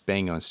 Drummers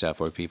bang on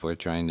stuff where people are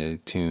trying to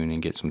tune and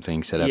get some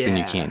things set up, and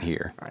you can't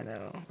hear. I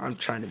know. I'm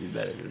trying to be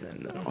better than them,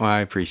 though. Well, I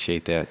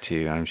appreciate that,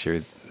 too. I'm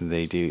sure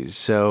they do.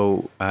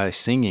 So,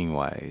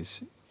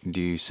 singing-wise,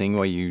 do you sing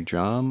while you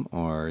drum,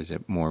 or is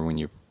it more when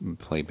you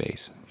play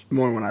bass?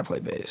 More when I play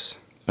bass.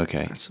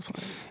 Okay. That's the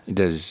plan.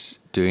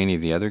 Do any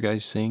of the other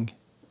guys sing?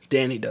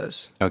 Danny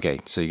does. Okay,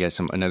 so you got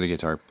another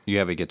guitar. You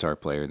have a guitar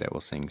player that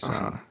will sing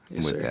some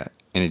yes, with sir. that.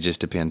 And it just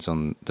depends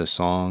on the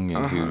song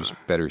and who's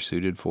better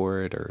suited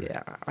for it, or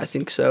yeah, I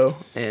think so.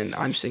 And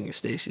I'm singing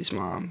Stacy's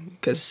Mom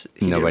because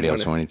nobody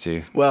else wanted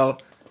to. Well,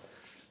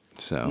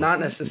 so not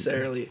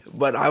necessarily,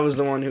 but I was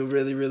the one who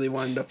really, really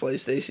wanted to play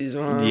Stacy's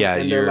Mom. Yeah,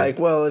 and they're like,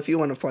 "Well, if you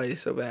want to play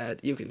so bad,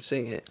 you can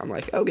sing it." I'm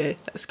like, "Okay,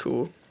 that's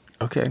cool."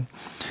 Okay,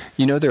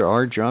 there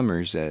are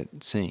drummers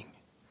that sing.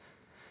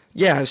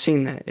 Yeah, I've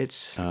seen that.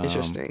 It's Um,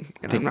 interesting, I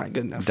and think I'm not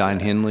good enough Don for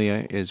that. Henley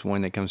is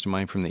one that comes to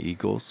mind from the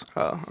Eagles.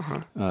 Oh,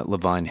 uh-huh.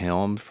 Levon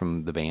Helm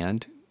from the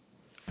band.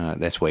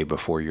 That's way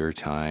before your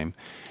time.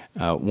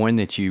 One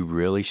that you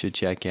really should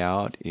check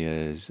out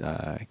is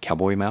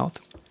Cowboy Mouth.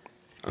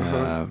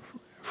 Uh-huh.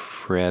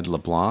 Fred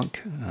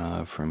LeBlanc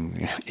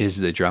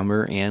is the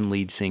drummer and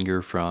lead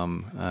singer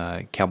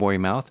from Cowboy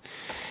Mouth.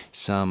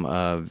 Some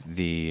of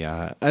the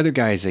other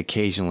guys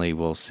occasionally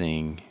will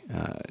sing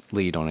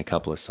lead on a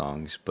couple of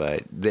songs,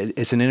 but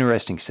it's an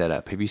interesting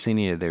setup. Have you seen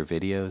any of their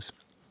videos?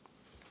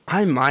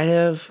 I might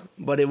have,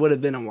 but it would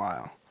have been a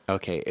while.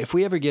 Okay, if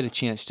we ever get a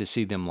chance to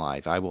see them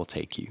live, I will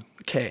take you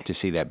Okay. to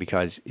see that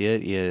because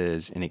it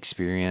is an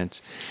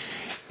experience.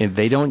 And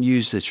they don't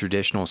use the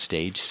traditional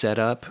stage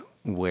setup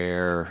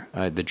where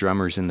the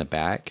drummer's in the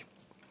back.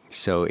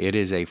 So it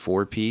is a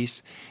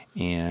four-piece,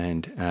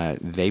 and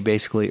they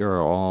basically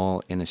are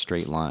all in a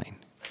straight line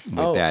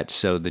with that.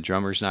 So the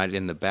drummer's not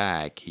in the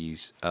back,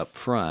 he's up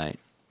front.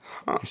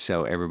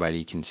 So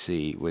everybody can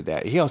see with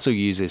that. He also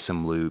uses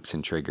some loops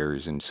and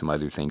triggers and some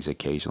other things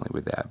occasionally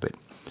with that, but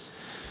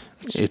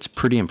it's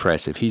pretty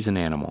impressive. He's an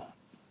animal.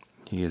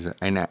 He is,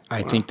 and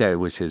I think that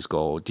was his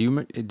goal.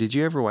 Did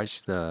you ever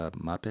watch the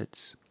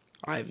Muppets?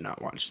 I have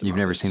not watched the You've Muppets.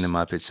 never seen the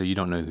Muppets, so you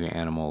don't know who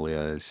Animal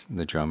is,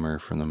 the drummer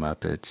from the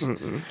Muppets.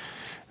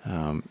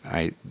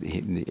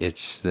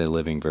 It's the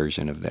living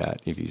version of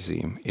that. If you see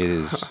him, it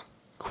is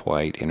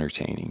quite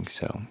entertaining.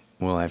 So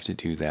we'll have to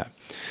do that.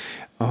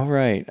 All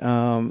right.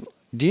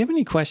 Do you have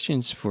any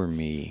questions for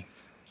me?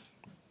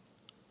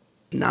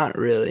 Not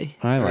really.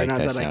 I like not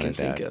that that sound I can of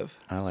that. think of.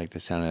 I like the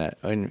sound of that.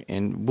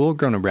 And we're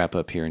going to wrap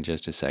up here in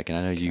just a second.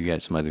 I know you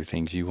got some other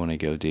things you want to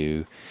go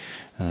do.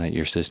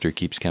 Your sister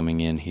keeps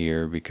coming in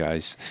here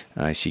because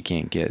she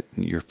can't get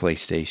your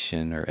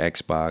PlayStation or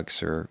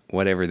Xbox or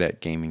whatever that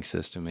gaming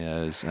system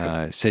is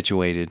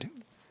situated,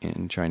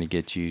 and trying to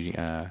get you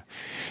to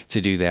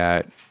do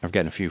that. I've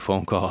gotten a few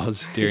phone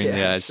calls during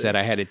the set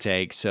I had to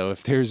take. So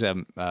if there's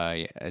a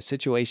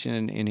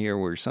situation in here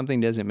where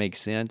something doesn't make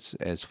sense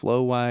as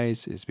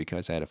flow-wise, it's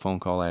because I had a phone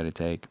call I had to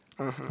take.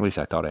 At least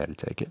I thought I had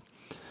to take it.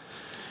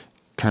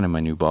 Kind of my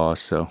new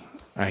boss, so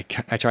I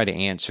try to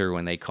answer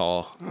when they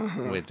call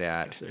with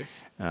that,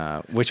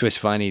 which was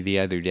funny. The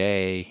other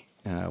day,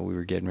 we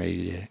were getting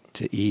ready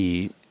to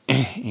eat,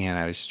 and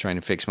I was trying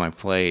to fix my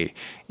plate,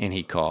 and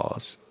he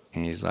calls.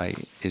 And he's like,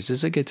 "Is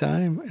this a good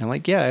time?" And I'm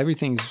like, "Yeah,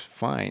 everything's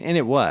fine." And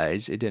it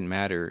was. It didn't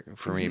matter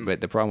for me.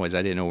 But the problem was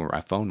I didn't know where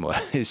my phone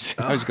was.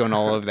 I was going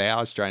all over the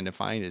house trying to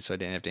find it, so I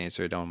didn't have to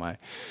answer it on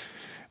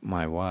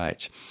my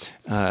watch.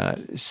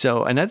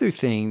 So another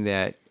thing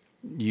that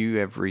you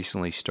have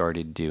recently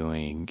started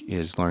doing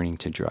is learning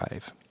to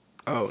drive.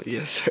 Oh,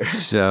 yes, sir.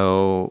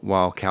 So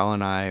while Cal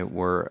and I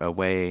were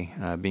away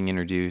being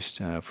introduced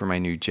for my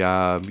new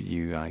job,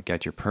 you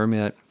got your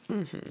permit.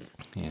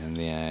 And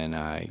then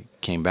I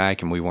came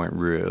back, and we weren't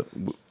real.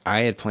 I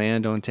had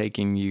planned on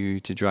taking you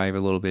to drive a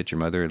little bit. Your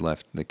mother had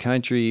left the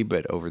country,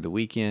 but over the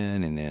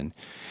weekend, and then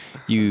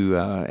you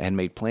had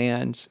made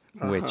plans,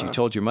 which you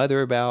told your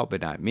mother about,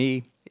 but not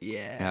me.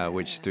 Yeah.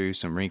 Which threw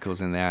some wrinkles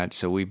in that.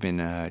 So we've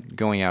been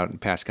going out the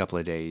past couple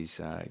of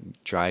days,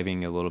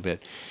 driving a little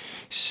bit.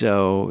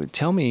 So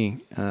tell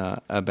me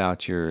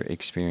about your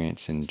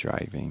experience in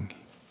driving.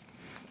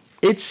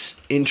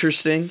 It's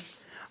interesting.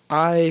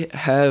 I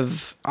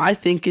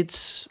think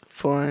it's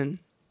fun,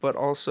 but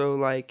also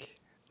like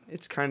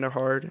it's kind of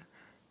hard.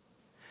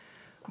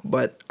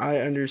 But I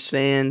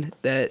understand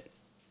that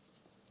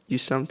you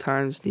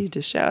sometimes need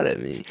to shout at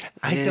me.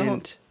 I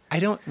don't.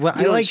 Well,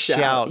 I don't like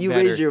shout. You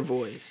better. raise your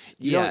voice.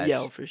 You don't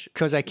yell for sure.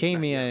 Because I It's came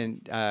not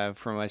in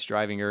from us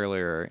driving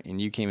earlier, and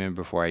you came in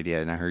before I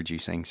did, and I heard you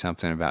saying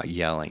something about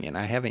yelling, and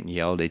I haven't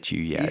yelled at you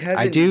yet.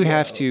 I do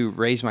have to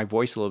raise my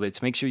voice a little bit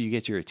to make sure you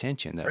get your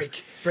attention, though.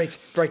 Break.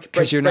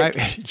 Because you're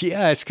not.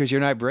 Yes, because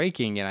you're not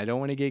braking, and I don't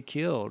want to get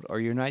killed,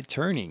 or you're not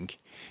turning,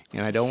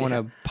 and I don't want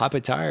to pop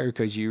a tire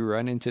because you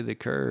run into the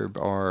curb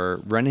or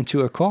run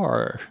into a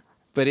car.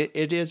 But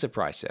it is a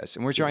process,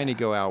 and we're trying to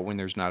go out when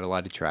there's not a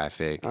lot of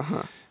traffic.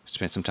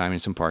 Spent some time in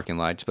some parking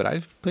lots, but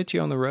I've put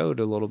you on the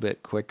road a little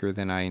bit quicker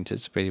than I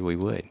anticipated we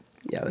would.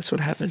 Yeah, that's what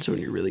happens when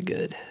you're really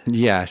good.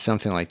 Yeah,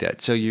 something like that.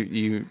 So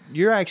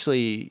you're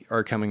actually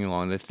are coming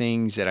along. The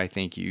things that I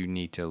think you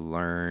need to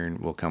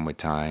learn will come with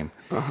time,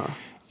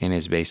 and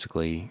it's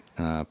basically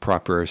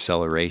proper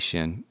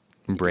acceleration,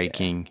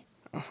 braking,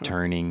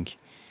 turning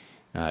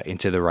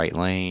into the right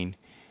lane.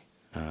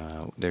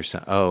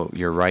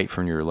 You're right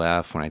from your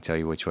left when I tell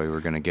you which way we're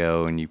going to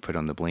go, and you put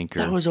on the blinker.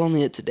 That was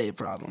only a today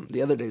problem.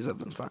 The other days I've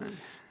been fine.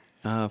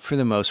 For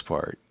the most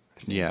part.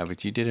 Yeah,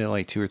 but you did it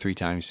like 2 or 3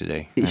 times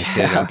today. I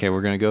said, okay,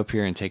 we're going to go up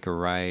here and take a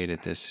right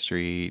at this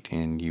street,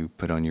 and you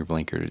put on your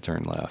blinker to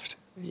turn left.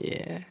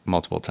 Yeah.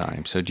 Multiple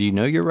times. So do you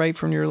know your right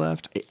from your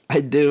left? I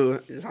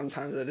do.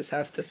 Sometimes I just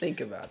have to think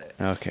about it.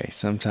 Okay,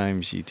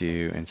 sometimes you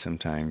do, and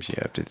sometimes you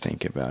have to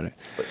think about it.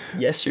 But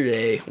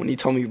yesterday, when you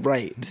told me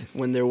right,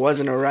 when there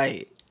wasn't a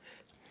right,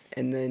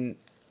 and then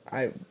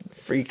I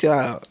freaked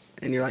out,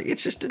 and you're like,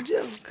 it's just a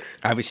joke.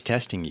 I was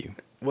testing you.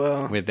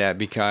 Well, with that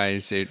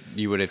because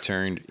you would have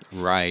turned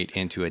right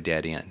into a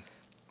dead end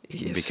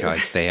yes,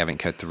 because sir. they haven't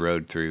cut the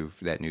road through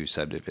that new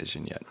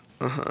subdivision yet.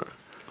 Uh-huh.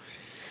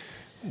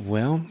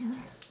 Well,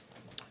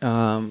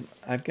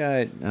 I've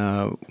got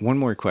one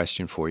more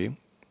question for you,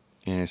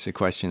 and it's a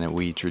question that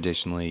we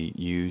traditionally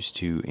use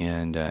to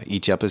end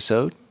each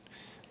episode.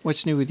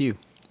 What's new with you?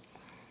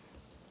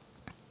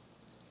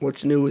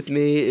 What's new with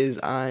me is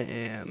I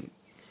am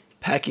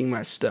packing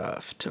my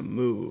stuff to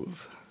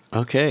move.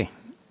 Okay,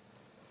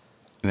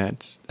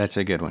 that's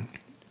a good one.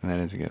 That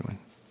is a good one.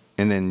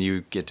 And then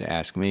you get to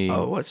ask me.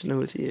 Oh, what's new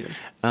with you?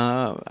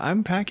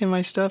 I'm packing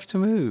my stuff to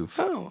move.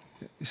 Oh.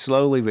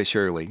 Slowly but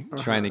surely,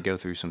 trying to Uh-huh. go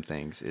through some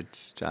things.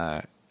 It's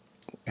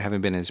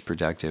haven't been as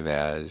productive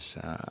as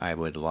I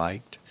would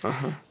liked.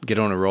 Uh-huh. Get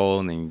on a roll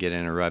and then get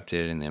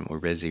interrupted, and then we're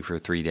busy for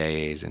 3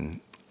 days,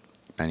 and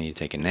I need to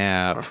take a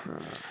nap. Uh-huh.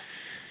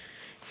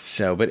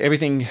 So, but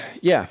everything,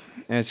 yeah,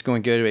 it's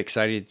going good.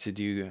 Excited to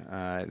do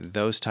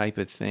those type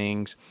of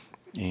things.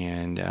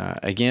 And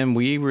again,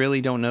 we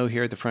really don't know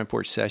here at the Front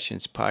Porch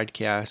Sessions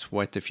podcast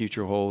what the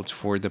future holds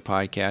for the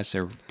podcast.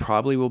 There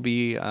probably will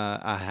be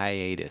a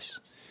hiatus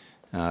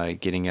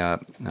getting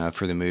up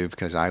for the move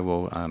because I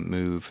will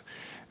move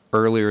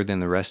earlier than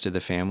the rest of the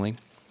family.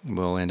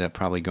 We'll end up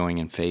probably going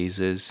in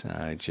phases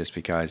just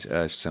because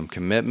of some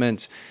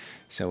commitments.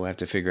 So we'll have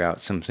to figure out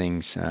some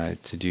things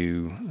to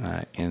do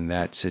in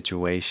that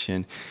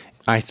situation.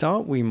 I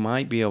thought we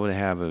might be able to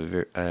have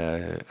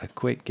a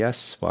quick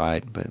guest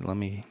spot, but let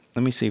me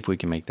see if we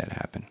can make that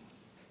happen.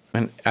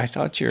 And I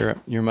thought your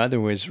mother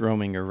was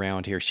roaming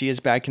around here. She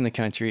is back in the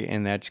country,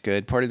 and that's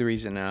good. Part of the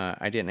reason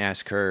I didn't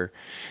ask her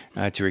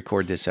to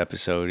record this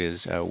episode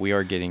is we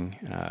are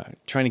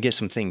trying to get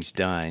some things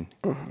done,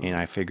 and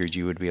I figured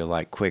you would be a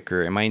lot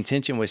quicker. And my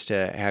intention was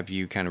to have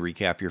you kind of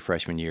recap your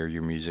freshman year,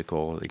 your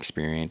musical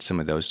experience, some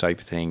of those type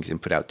of things,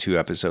 and put out 2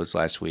 episodes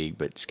last week,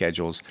 but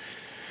schedules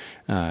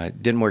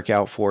didn't work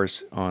out for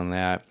us on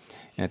that.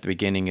 At the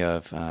beginning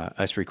of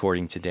us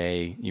recording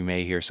today, you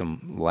may hear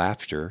some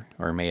laughter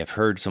or may have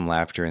heard some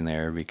laughter in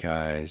there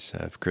because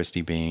of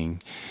Christy being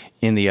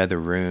in the other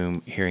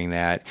room, hearing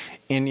that.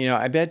 And,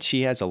 I bet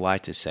she has a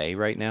lot to say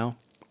right now.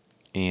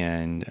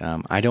 And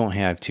I don't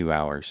have 2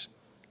 hours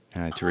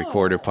to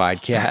record a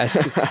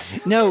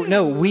podcast.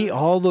 No, we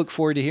all look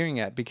forward to hearing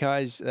that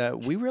because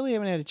we really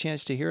haven't had a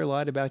chance to hear a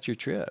lot about your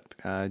trip.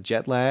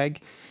 Jet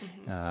lag,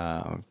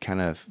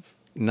 kind of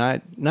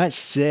not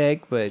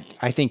sick, but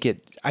I think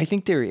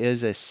there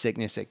is a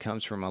sickness that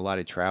comes from a lot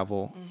of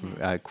travel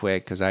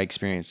quick because I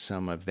experienced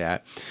some of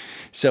that.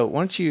 So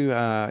why don't you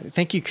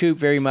thank you, Coop,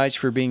 very much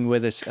for being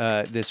with us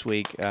this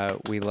week.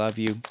 We love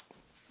you.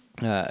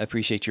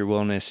 Appreciate your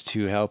willingness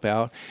to help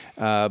out.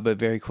 But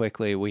very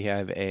quickly,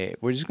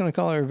 we're just going to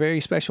call her a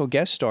very special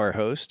guest star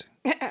host.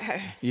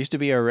 Used to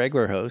be our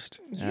regular host.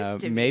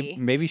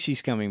 Maybe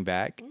she's coming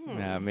back.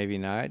 Maybe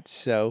not.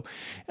 So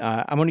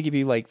I'm going to give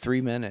you like 3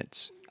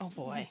 minutes. Oh,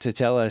 boy. To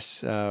tell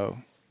us,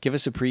 give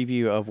us a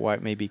preview of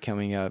what may be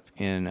coming up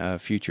in a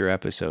future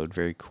episode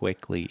very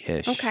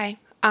quickly-ish. Okay.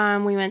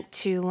 We went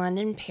to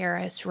London,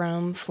 Paris,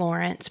 Rome,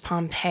 Florence,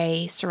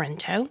 Pompeii,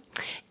 Sorrento.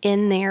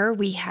 In there,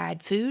 we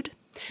had food.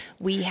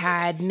 We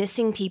had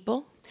missing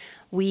people.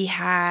 We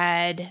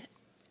had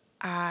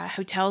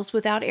hotels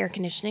without air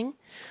conditioning.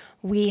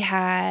 We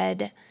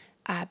had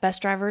bus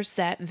drivers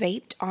that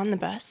vaped on the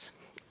bus.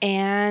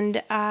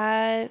 And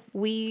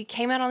we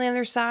came out on the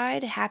other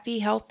side happy,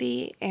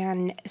 healthy,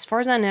 and as far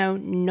as I know,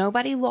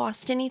 nobody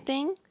lost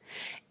anything.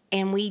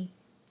 And we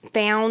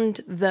found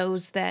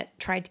those that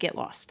tried to get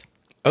lost.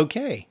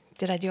 Okay.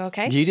 Did I do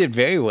okay? You did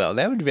very well.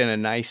 That would have been a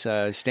nice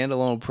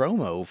standalone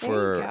promo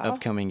for There you go.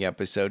 upcoming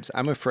episodes.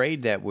 I'm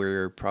afraid that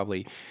we're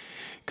probably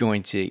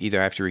going to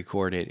either have to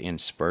record it in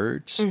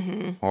spurts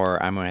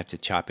or I'm going to have to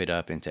chop it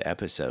up into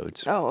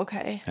episodes. Oh,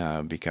 okay.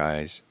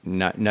 Because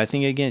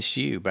nothing against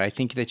you, but I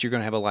think that you're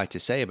going to have a lot to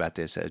say about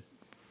this.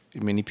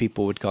 Many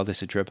people would call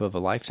this a trip of a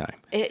lifetime.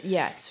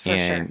 Yes, for sure.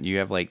 And you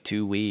have like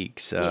 2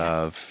 weeks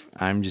of,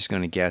 I'm just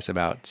going to guess,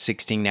 about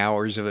 16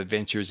 hours of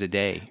adventures a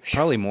day.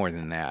 Probably more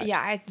than that. Yeah,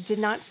 I did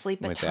not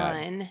sleep a With that.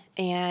 ton.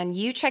 And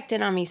you checked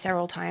in on me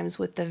several times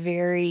with the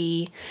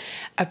very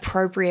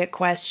appropriate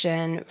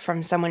question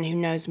from someone who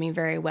knows me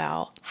very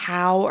well.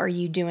 How are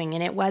you doing?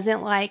 And it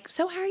wasn't like,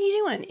 so how are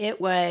you doing? It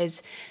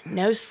was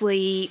no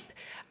sleep.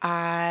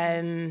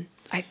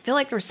 I feel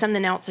like there was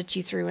something else that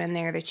you threw in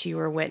there that you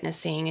were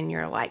witnessing, and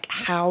you're like,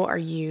 how are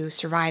you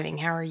surviving?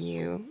 How are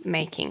you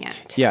making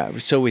it? Yeah.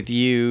 So with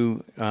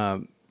you,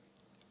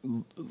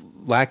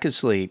 lack of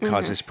sleep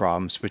causes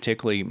problems,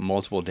 particularly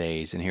multiple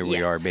days. And here we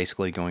Yes. are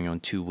basically going on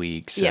 2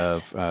 weeks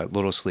Yes. of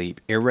little sleep,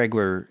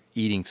 irregular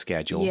eating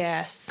schedule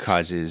Yes.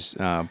 causes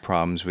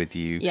problems with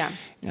you. Yeah.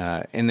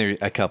 And there are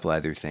a couple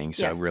other things.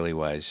 So Yeah. I really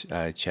was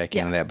checking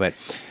Yeah. on that. But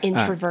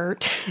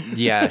Introvert.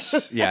 yes.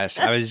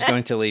 I was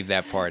going to leave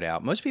that part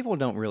out. Most people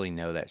don't really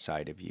know that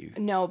side of you.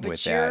 No, but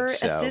with your that,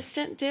 so.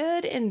 assistant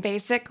did, and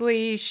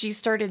basically she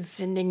started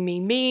sending me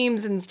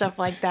memes and stuff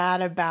like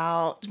that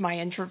about my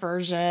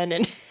introversion,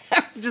 and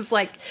I was just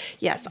like,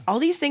 yes, all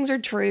these things are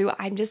true.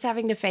 I'm just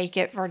having to fake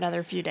it for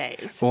another few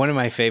days. One of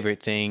my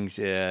favorite things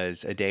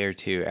is a day or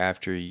two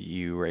after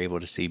you were able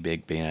to see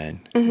Big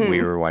Ben,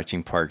 we were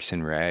watching Parks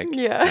and Rec.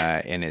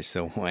 Yeah. And it's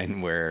the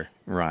one where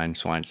Ron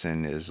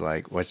Swanson is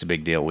like, "What's the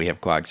big deal? We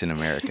have clocks in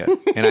America."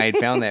 And I had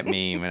found that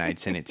meme and I'd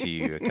sent it to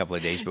you a couple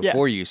of days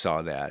before you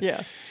saw that.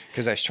 Yeah.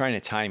 Because I was trying to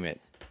time it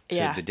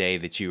to the day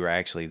that you were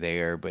actually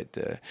there, but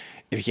it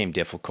became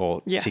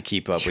difficult to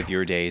keep up with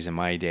your days and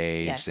my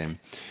days. Yes. And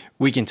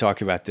we can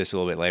talk about this a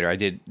little bit later.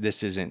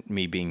 This isn't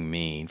me being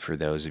mean for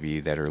those of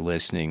you that are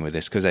listening with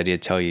this, because I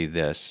did tell you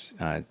this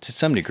to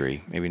some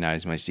degree, maybe not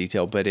as much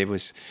detail, but it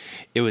was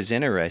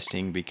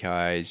interesting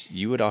because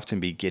you would often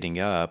be getting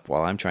up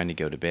while I'm trying to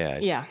go to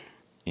bed. Yeah.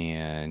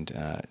 And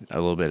a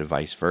little bit of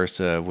vice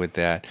versa with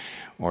that.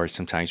 Or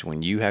sometimes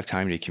when you have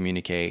time to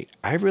communicate,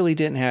 I really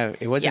didn't have,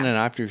 it wasn't an It's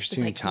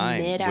opportune like time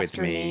with me.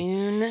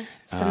 mid-afternoon,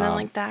 something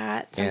like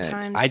that And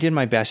sometimes. I did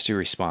my best to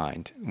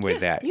respond with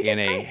that you did in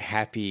a great.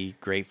 happy,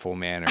 grateful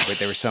manner. But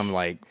there was some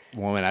like,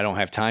 woman, I don't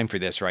have time for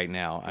this right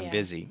now. I'm Yeah.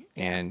 busy.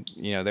 And,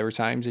 there were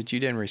times that you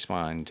didn't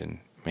respond. And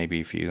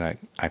maybe if you like,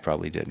 I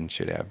probably didn't,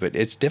 should have. But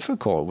it's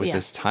difficult with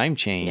this time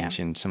change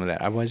and some of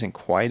that. I wasn't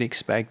quite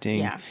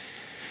expecting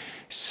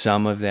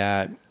some of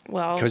that.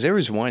 Well, because there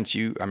was once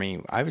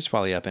I was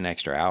probably up an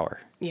extra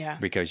hour. Yeah.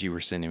 Because you were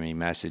sending me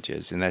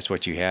messages and that's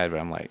what you had. But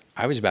I'm like,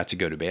 I was about to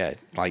go to bed,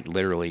 like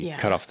literally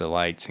cut off the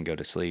lights and go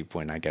to sleep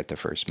when I got the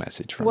first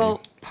message from you.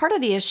 Well, part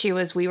of the issue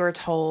is we were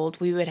told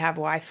we would have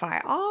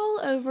Wi-Fi all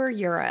over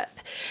Europe.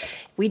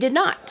 We did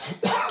not.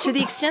 To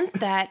the extent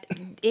that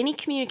any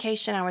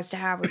communication I was to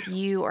have with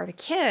you or the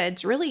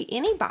kids, really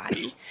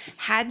anybody,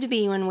 had to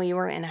be when we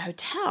were in a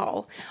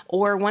hotel.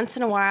 Or once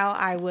in a while,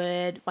 I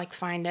would like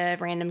find a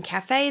random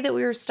cafe that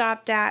we were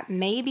stopped at.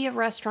 Maybe a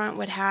restaurant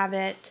would have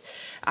it.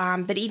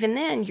 But even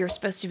then, you're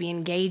supposed to be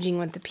engaging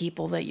with the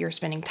people that you're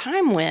spending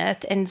time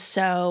with. And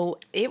so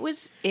it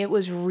was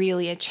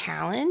really a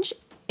challenge.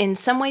 In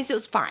some ways, it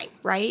was fine,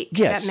 right?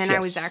 Yes, that meant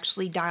I was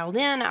actually dialed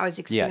in. I was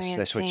experiencing. Yes,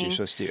 that's what you're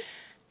supposed to do.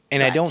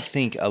 And I don't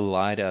think a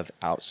lot of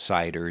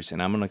outsiders, and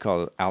I'm going to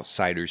call it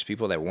outsiders,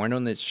 people that weren't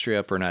on this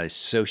trip or not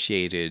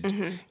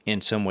associated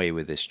in some way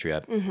with this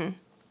trip,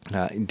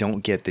 don't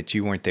get that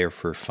you weren't there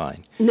for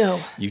fun.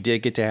 No. You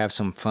did get to have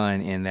some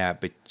fun in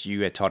that, but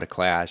you had taught a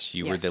class.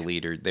 You were the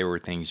leader. There were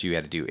things you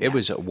had to do. It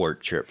was a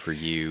work trip for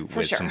you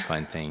with some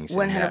fun things.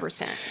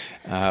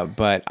 100%.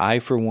 But I,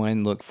 for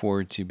one, look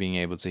forward to being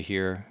able to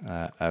hear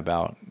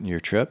about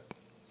your trip.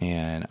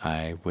 And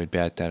I would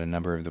bet that a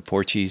number of the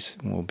Porchies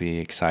will be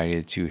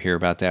excited to hear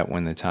about that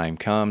when the time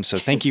comes. So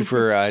thank you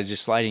for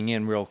just sliding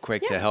in real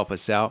quick to help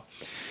us out.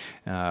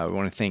 I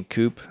want to thank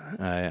Coop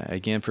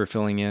again for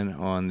filling in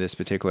on this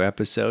particular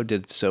episode.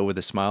 Did so with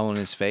a smile on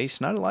his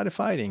face. Not a lot of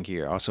fighting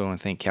here. Also want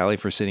to thank Callie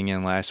for sitting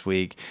in last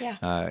week. Yeah,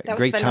 that was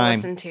great fun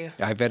time. to listen to.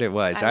 I bet it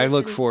was. I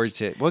look forward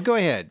to it. Well, go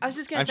ahead. I was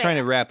just going I'm to say, trying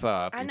to wrap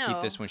up I and know.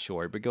 keep this one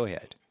short, but go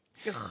ahead.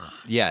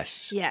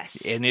 Yes.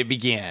 Yes. And it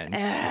begins.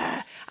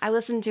 I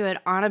listened to it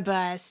on a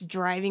bus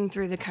driving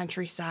through the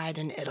countryside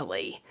in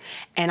Italy.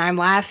 And I'm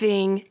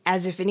laughing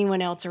as if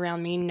anyone else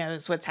around me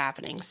knows what's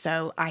happening.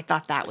 So I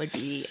thought that would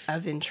be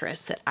of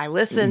interest that I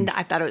listened.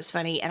 I thought it was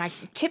funny. And I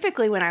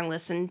typically, when I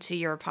listen to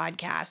your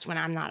podcast, when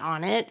I'm not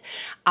on it,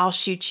 I'll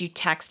shoot you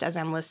text as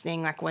I'm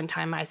listening. Like one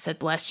time I said,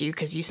 bless you,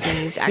 because you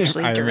sneezed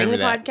actually during the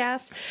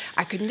podcast.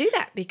 I couldn't do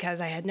that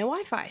because I had no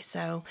Wi-Fi.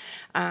 So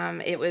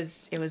it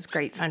was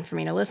great fun for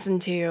me to listen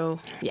to.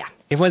 Yeah.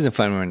 It was a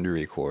fun one to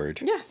record.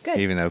 Yeah, good.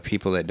 Even though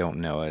people that don't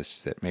know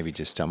us that maybe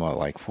just stumble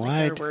like, what?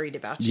 Like they're worried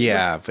about you.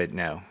 Yeah, but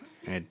no.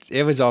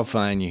 It was all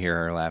fun. You hear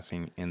her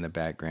laughing in the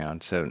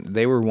background. So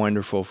they were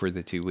wonderful for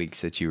the 2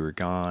 weeks that you were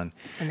gone.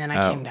 And then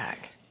I came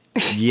back.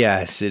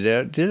 Yes,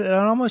 it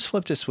almost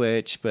flipped a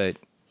switch, but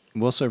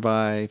we'll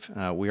survive.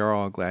 We are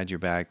all glad you're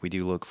back. We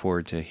do look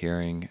forward to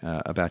hearing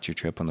about your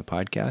trip on the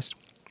podcast.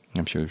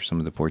 I'm sure some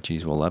of the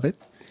Porchies will love it.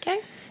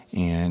 Okay.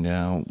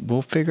 And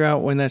we'll figure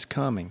out when that's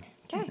coming.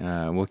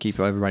 Okay. We'll keep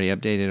everybody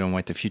updated on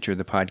what the future of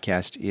the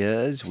podcast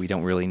is. We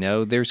don't really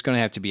know. There's going to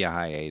have to be a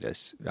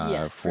hiatus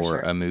for sure.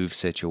 a move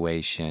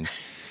situation.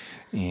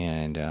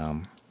 And,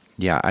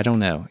 I don't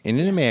know. And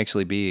it may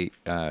actually be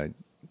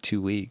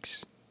 2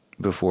 weeks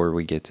before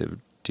we get to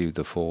do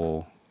the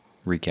full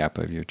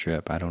recap of your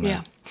trip. I don't know.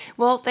 Yeah.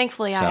 Well,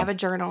 thankfully, I So- have a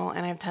journal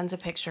and I have tons of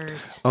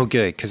pictures. Oh,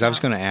 good. Because I was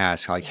So- going to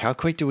ask, how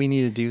quick do we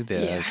need to do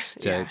this?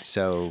 Yeah.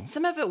 So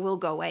Some of it will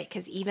go away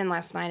because even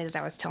last night, as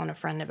I was telling a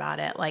friend about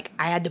it, like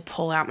I had to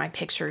pull out my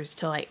pictures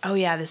to like, oh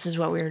yeah, this is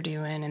what we were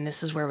doing and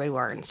this is where we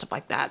were and stuff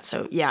like that.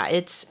 So yeah,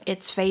 it's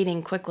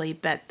fading quickly.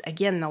 But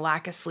again, the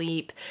lack of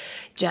sleep,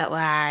 jet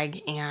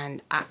lag,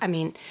 and I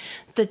mean,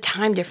 the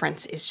time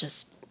difference is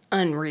just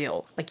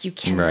unreal. Like, you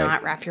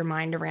cannot wrap your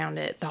mind around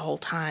it the whole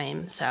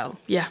time. So,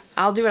 yeah,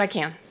 I'll do what I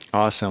can.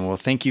 Awesome. Well,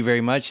 thank you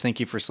very much. Thank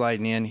you for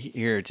sliding in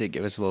here to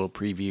give us a little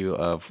preview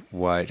of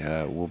what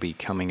will be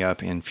coming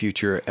up in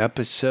future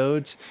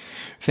episodes.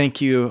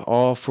 Thank you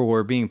all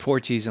for being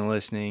Porchies and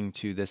listening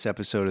to this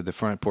episode of the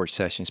Front Porch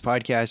Sessions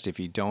podcast. If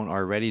you don't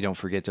already, don't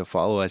forget to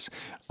follow us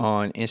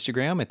on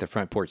Instagram at the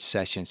Front Porch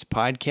Sessions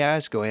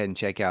podcast. Go ahead and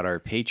check out our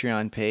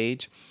Patreon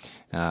page.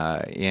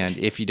 And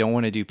if you don't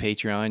want to do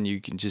Patreon,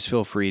 you can just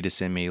feel free to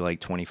send me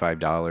like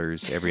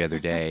 $25 every other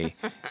day.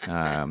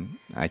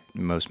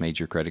 Most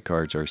major credit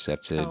cards are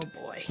accepted.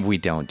 Oh, boy. We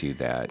don't do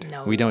that.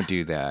 No. We don't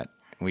do that.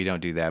 We don't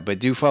do that. But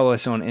do follow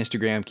us on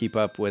Instagram. Keep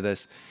up with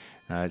us.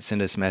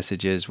 Send us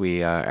messages.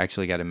 We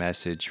actually got a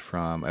message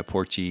from a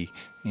Porchie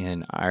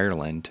in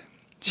Ireland.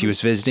 She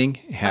was visiting,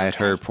 had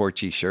her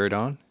Porchie shirt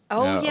on.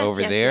 Oh, yes,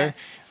 over yes, there.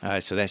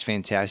 yes. So that's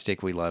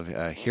fantastic. We love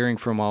hearing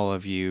from all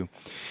of you.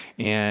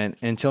 And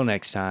until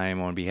next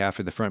time, on behalf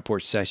of the Front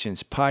Porch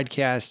Sessions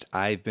podcast,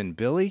 I've been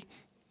Billy,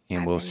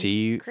 and we'll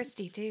see you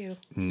Christy, too.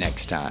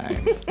 next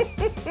time.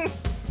 A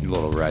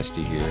little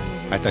rusty here.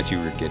 I thought you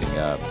were getting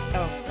up.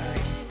 Oh, sorry.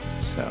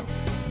 So.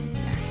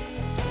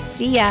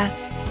 See ya.